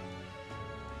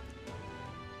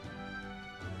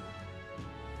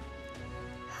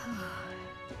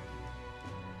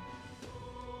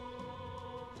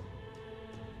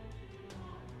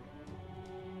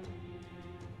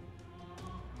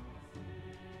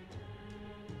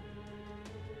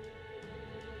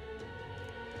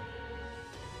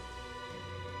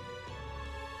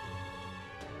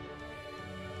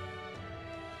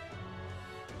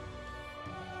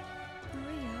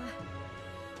 Maria.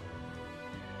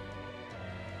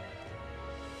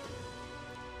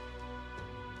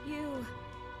 You.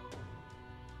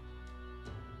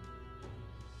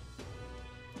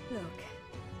 Look.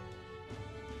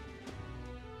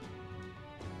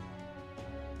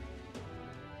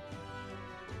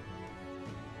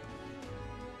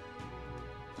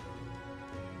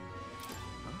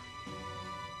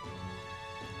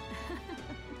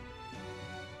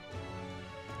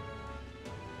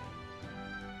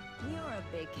 You're a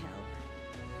big help.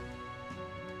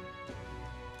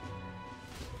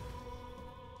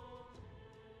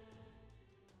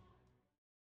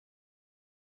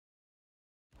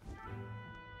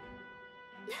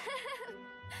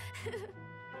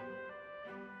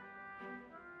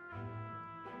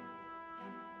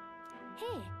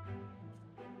 Hey.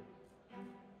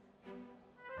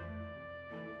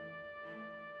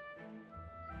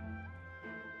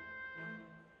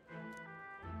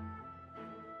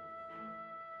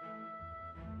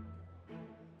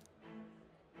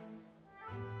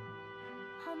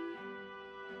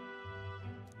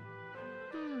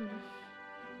 Hmm.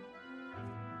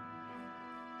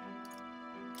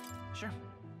 Sure.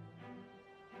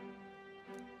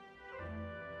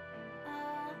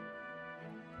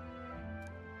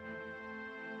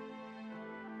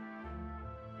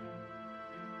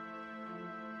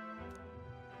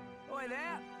 Oi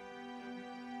there!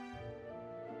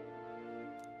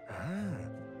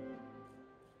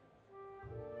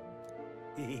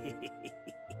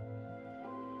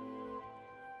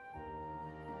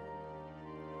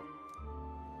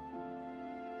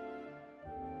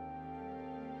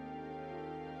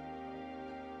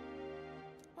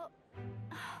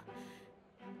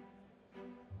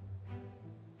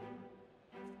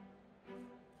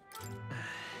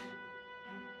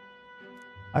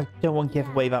 I don't want to give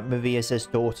away that Maria's his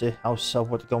daughter, else I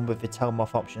would have gone with the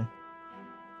telemoth option.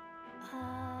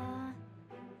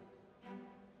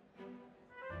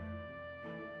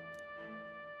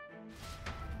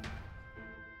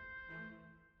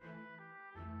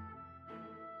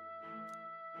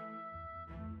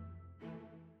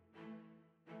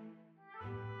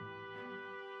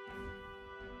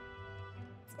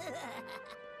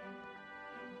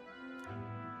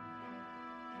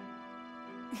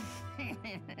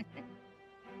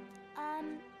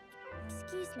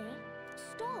 Excuse me.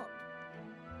 Stop.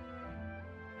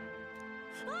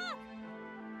 Ah!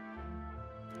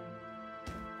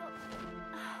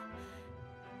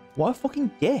 What a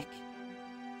fucking dick.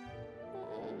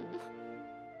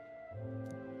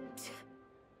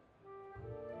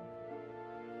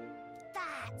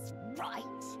 That's right.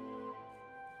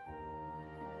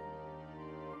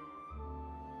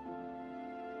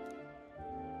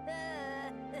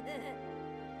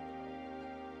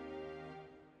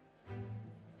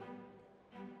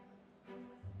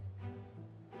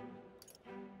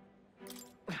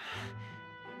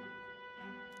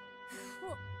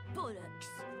 What bollocks?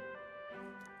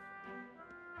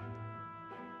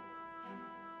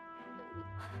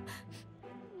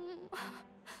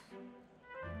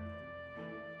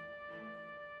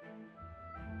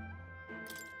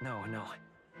 No, no.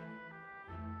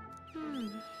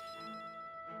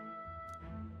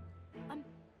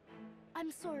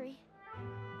 I'm sorry.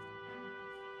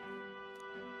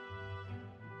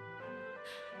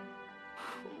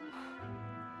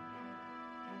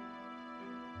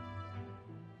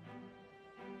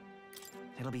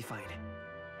 It'll be fine.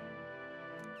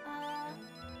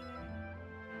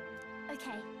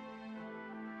 Okay.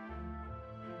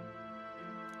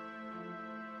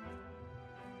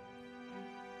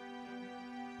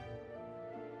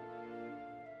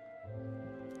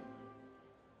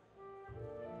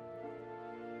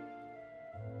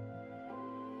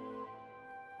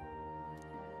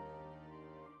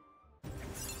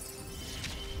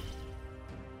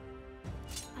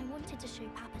 I wanted to show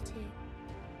Papa too.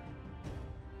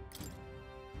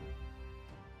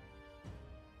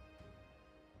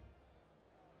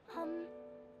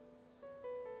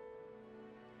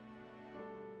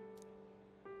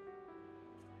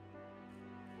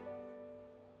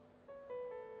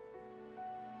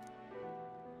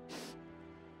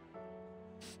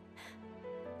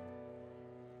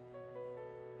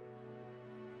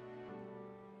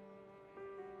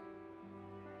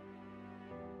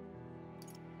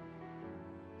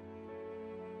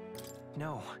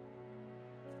 No.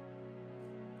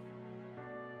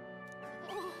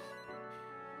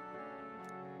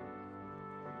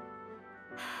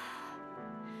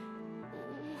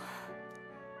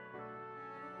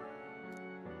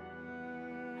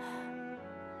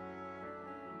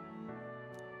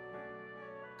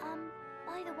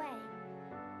 By the way.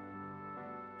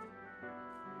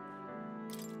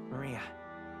 Maria.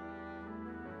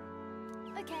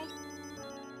 Okay.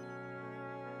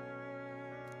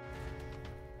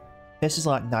 This is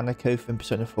like Nanako from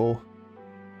Persona 4.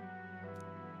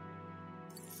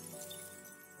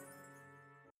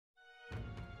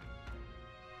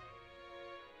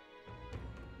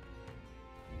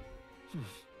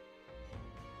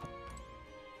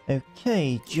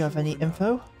 Okay, do you have any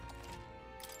info?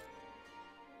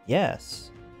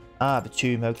 Yes. Ah, the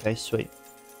tomb. Okay, sweet.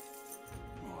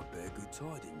 Oh, I bear good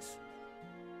tidings.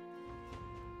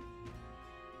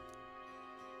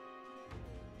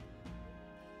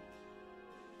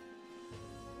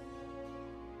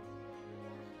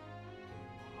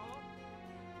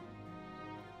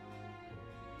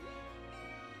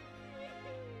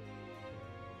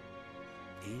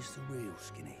 Here's the real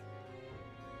Skinny.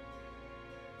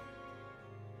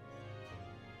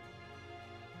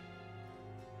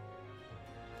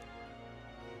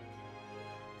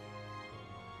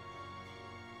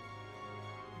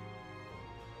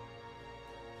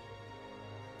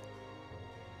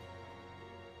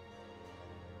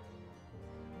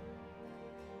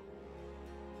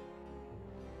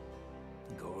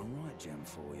 Got a right gem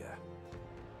for you.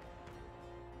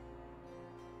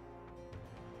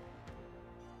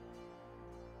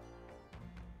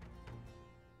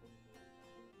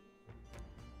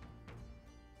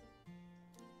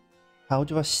 How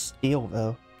do I steal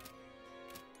though?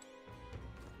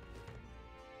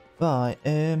 Right,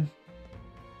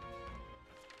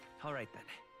 All right then.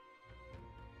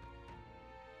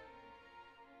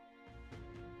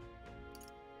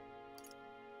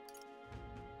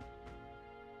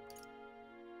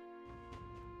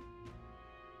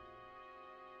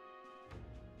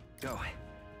 Go.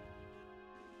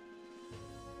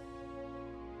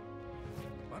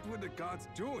 What were the gods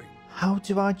doing? How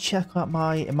do I check out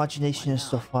my imagination and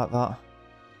stuff like that?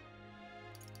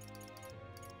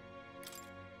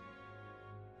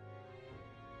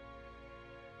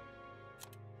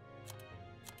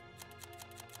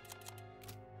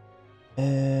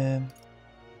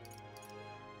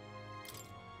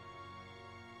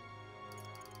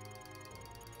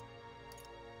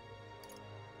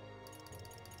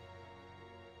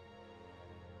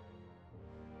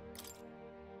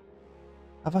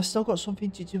 Have I still got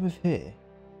something to do with here?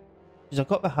 Because I've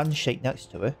got the handshake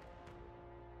next to it.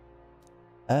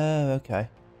 Oh, okay.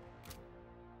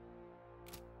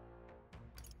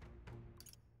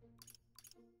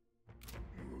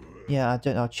 Yeah, I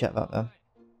don't know. I'll check that then.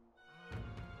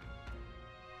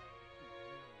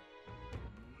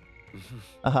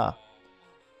 Aha.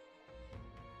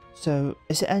 So,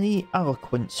 is there any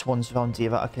eloquence ones around here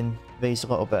that I can raise a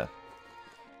little bit?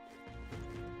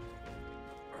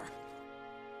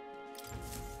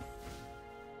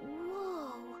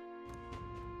 Whoa.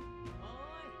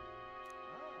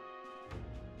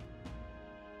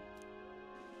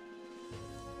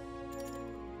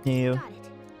 New. Got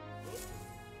it.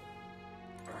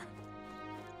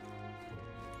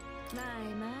 My.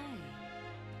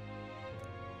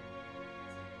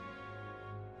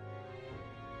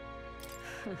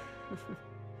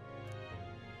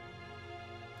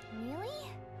 Really?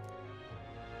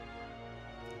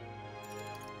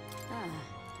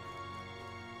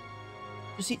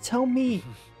 Does it tell me?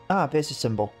 Ah, there's a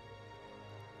symbol.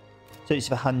 So it's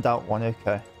the handout one,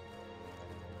 okay.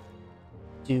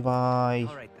 Do I...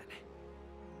 All right then.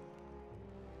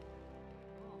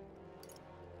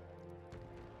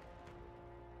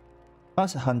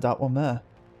 That's a handout one there.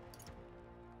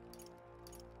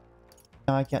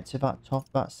 Can I get to that top,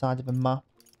 that side of the map?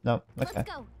 No, okay.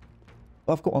 Let's go.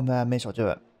 Well, I've got one there, may as well do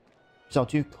it. So I'll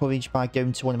do courage by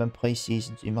going to one of them places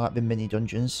and do like the mini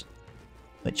dungeons.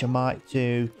 Which I might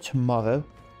do tomorrow.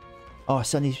 Oh, I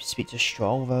still need to speak to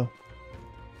Stroll though.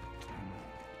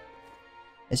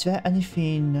 Is there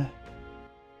anything...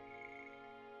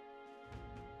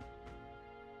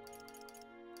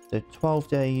 So 12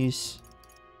 days...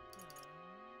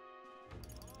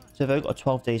 So I've only got a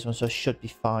 12 days one, so I should be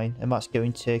fine. And that's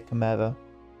going to Camaro.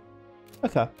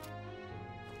 Okay.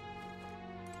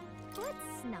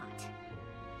 Let's not.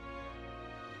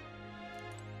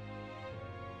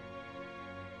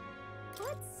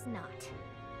 Let's not.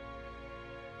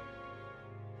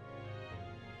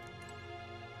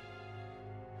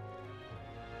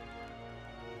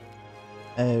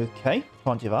 Okay,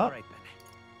 can't do that. All right then.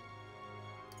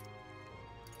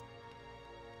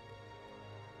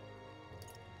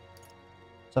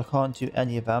 So I can't do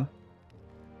any of them.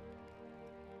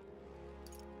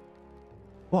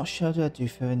 What should I do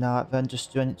for now then?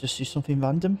 Just do something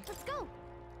random? Let's go.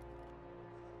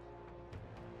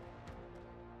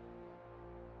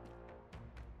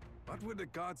 What were the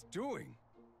gods doing?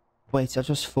 Wait, I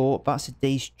just thought that's a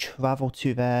day's travel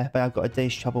to there, but I've got a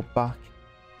day's travel back.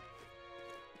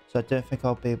 So I don't think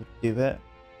I'll be able to do it.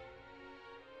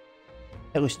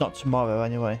 At least not tomorrow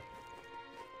anyway.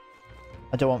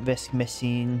 I don't want risk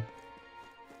missing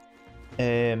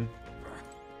the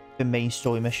main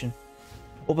story mission.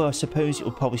 Although I suppose it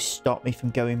will probably stop me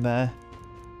from going there.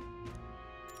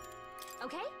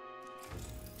 Okay.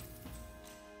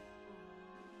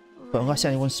 But unless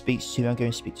anyone speaks to me, I'm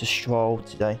going to speak to Stroll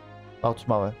today. Well,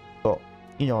 tomorrow. But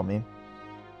you know what I mean.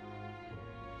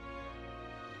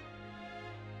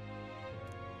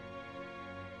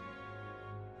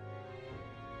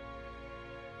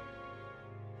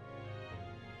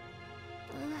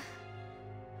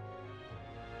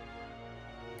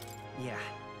 Yeah.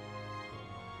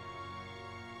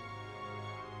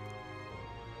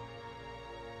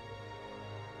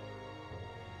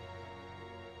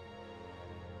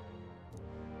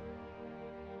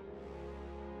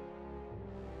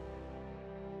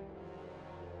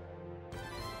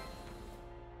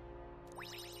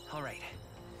 All right.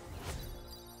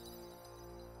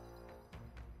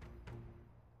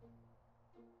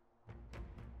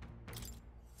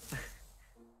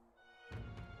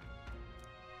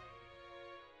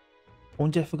 I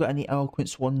wonder if I've got any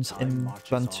eloquence ones in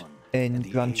Grand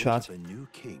Trad. The new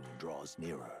king draws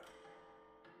nearer.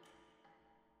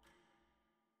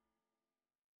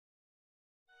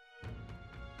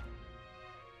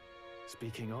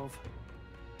 Speaking of,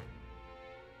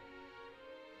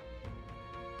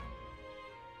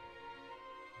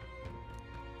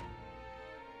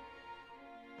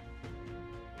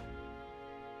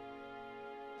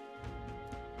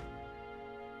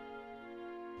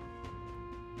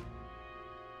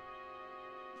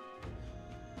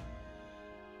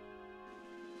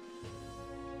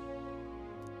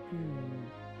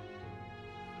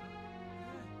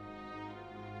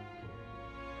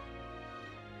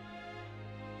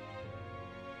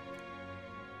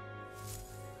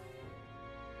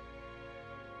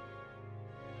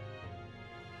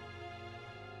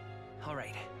 All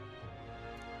right.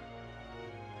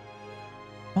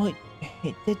 Well,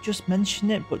 it did just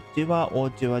mention it, but do I, or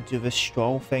do I do the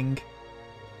stroll thing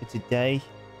for today?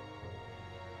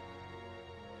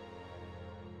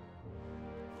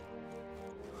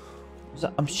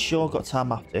 I'm sure I've got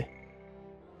time after.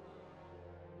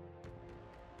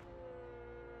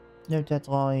 No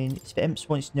deadline. It's for Imps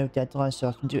one, it's no deadline, so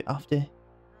I can do it after.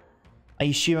 Are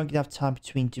you sure I'm going to have time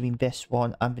between doing this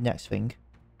one and the next thing?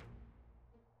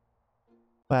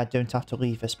 Where I don't have to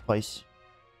leave this place.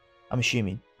 I'm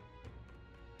assuming.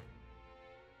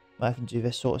 Where I can do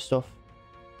this sort of stuff.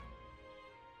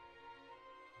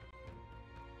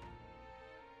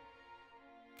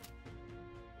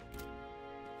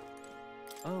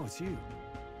 Oh, it's you.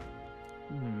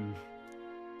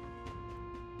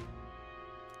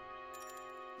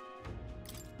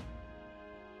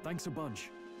 Thanks a bunch.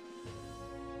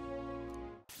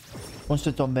 Once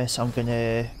I've done this, I'm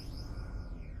gonna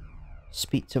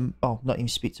speak to, oh, not even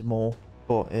speak to more,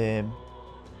 but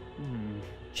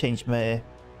change my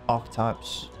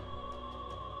archetypes.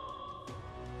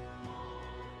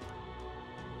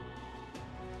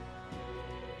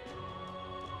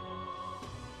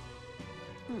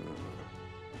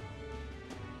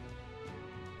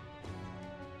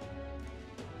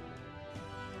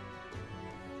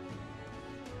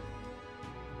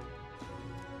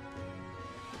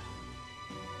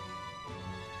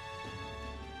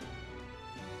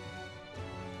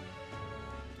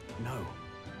 No.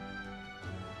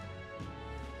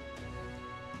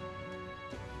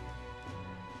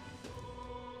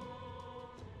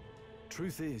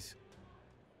 Truth is,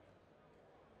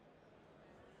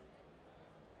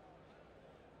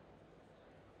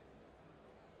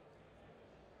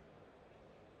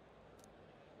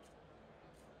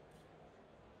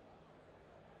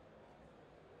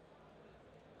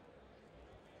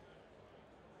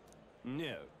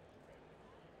 no.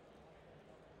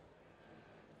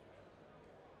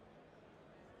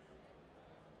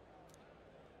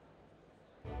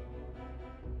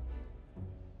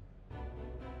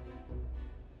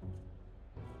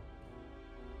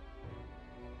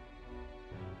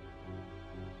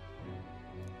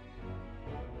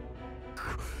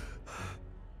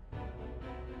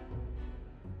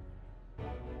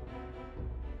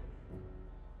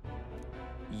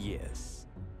 Yes.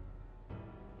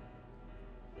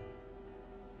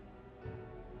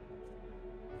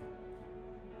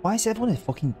 Why is everyone a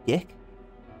fucking dick?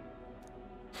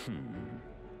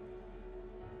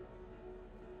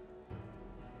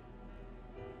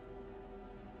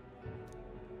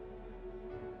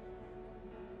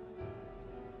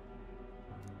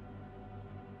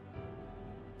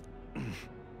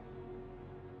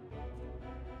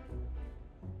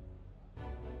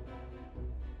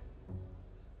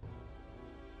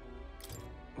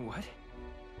 What?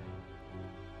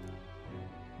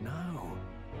 No.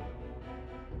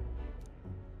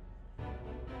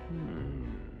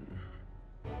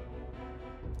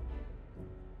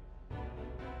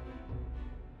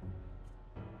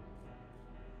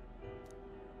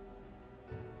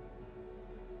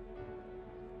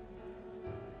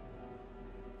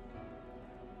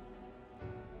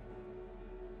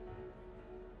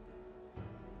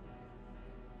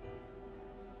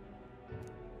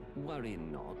 Worry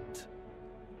not.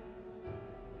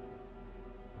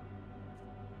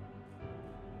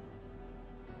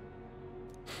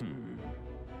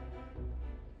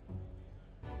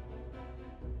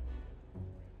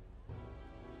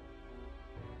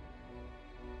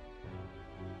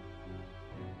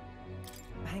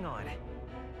 Hang on.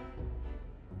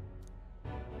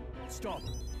 Stop.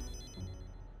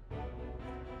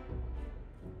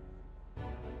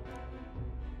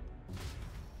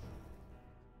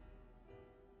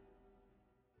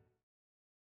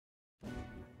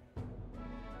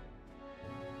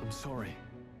 I'm sorry.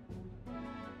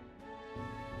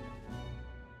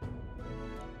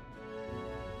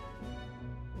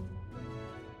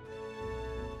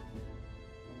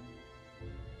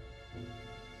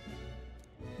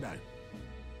 No.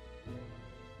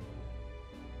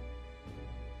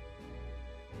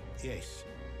 Yes.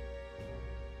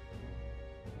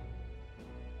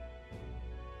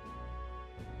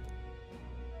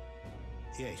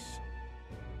 Yes.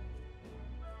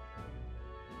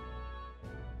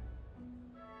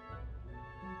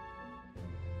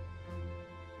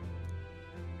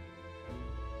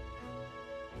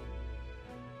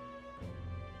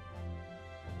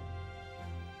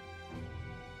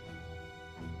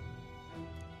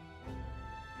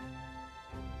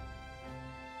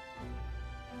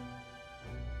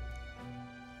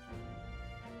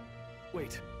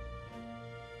 Wait.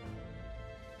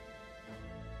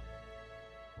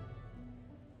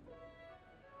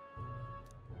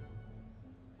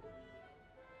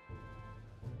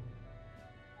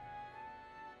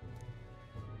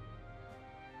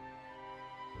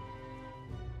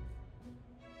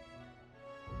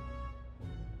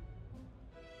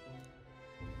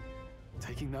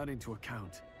 Taking that into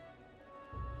account.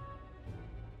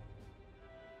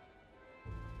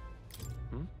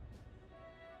 Hmm?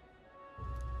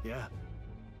 Yeah.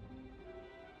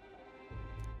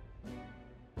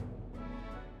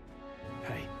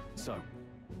 Hey, so.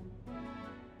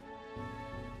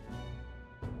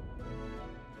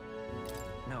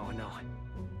 No.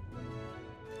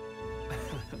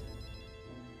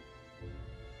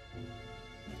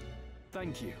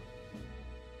 Thank you.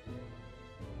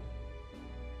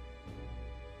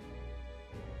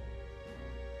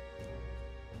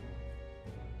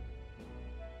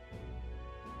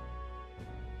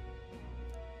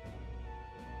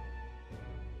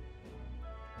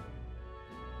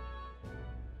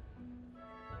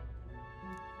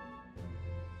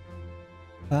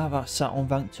 Ah, that's that one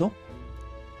ranked up.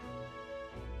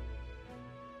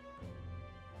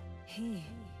 He.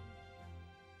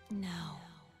 Now.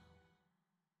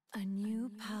 A new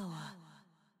power.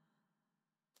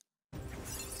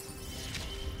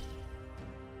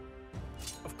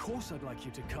 Of course I'd like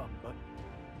you to come, but...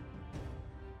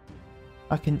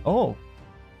 I can... Oh.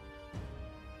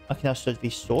 I can also be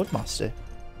Swordmaster.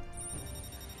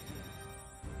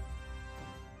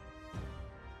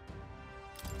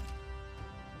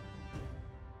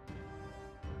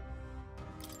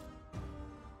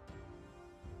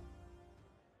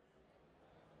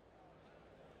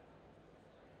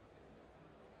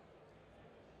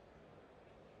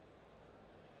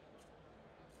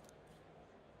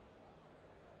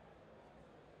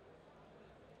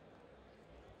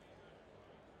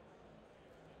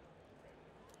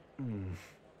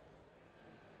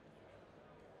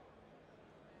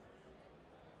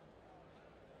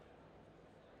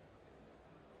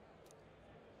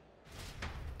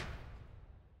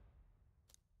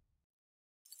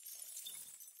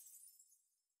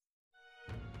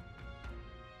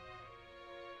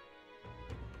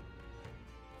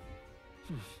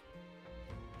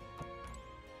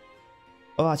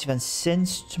 Alrighty then,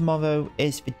 since tomorrow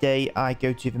is the day I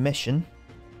go to the mission,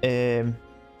 I'm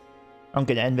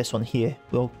going to end this one here.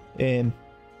 We'll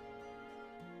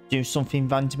do something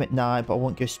random at night, but I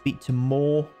won't go speak to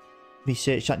more,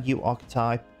 research that new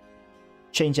archetype,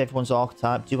 change everyone's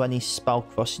archetype, do any spell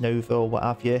crossing over or what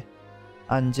have you,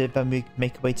 and then we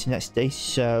make our way to the next day.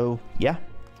 So yeah,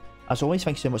 as always,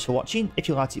 thank you so much for watching. If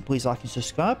you liked it, please like and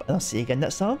subscribe, and I'll see you again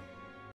next time.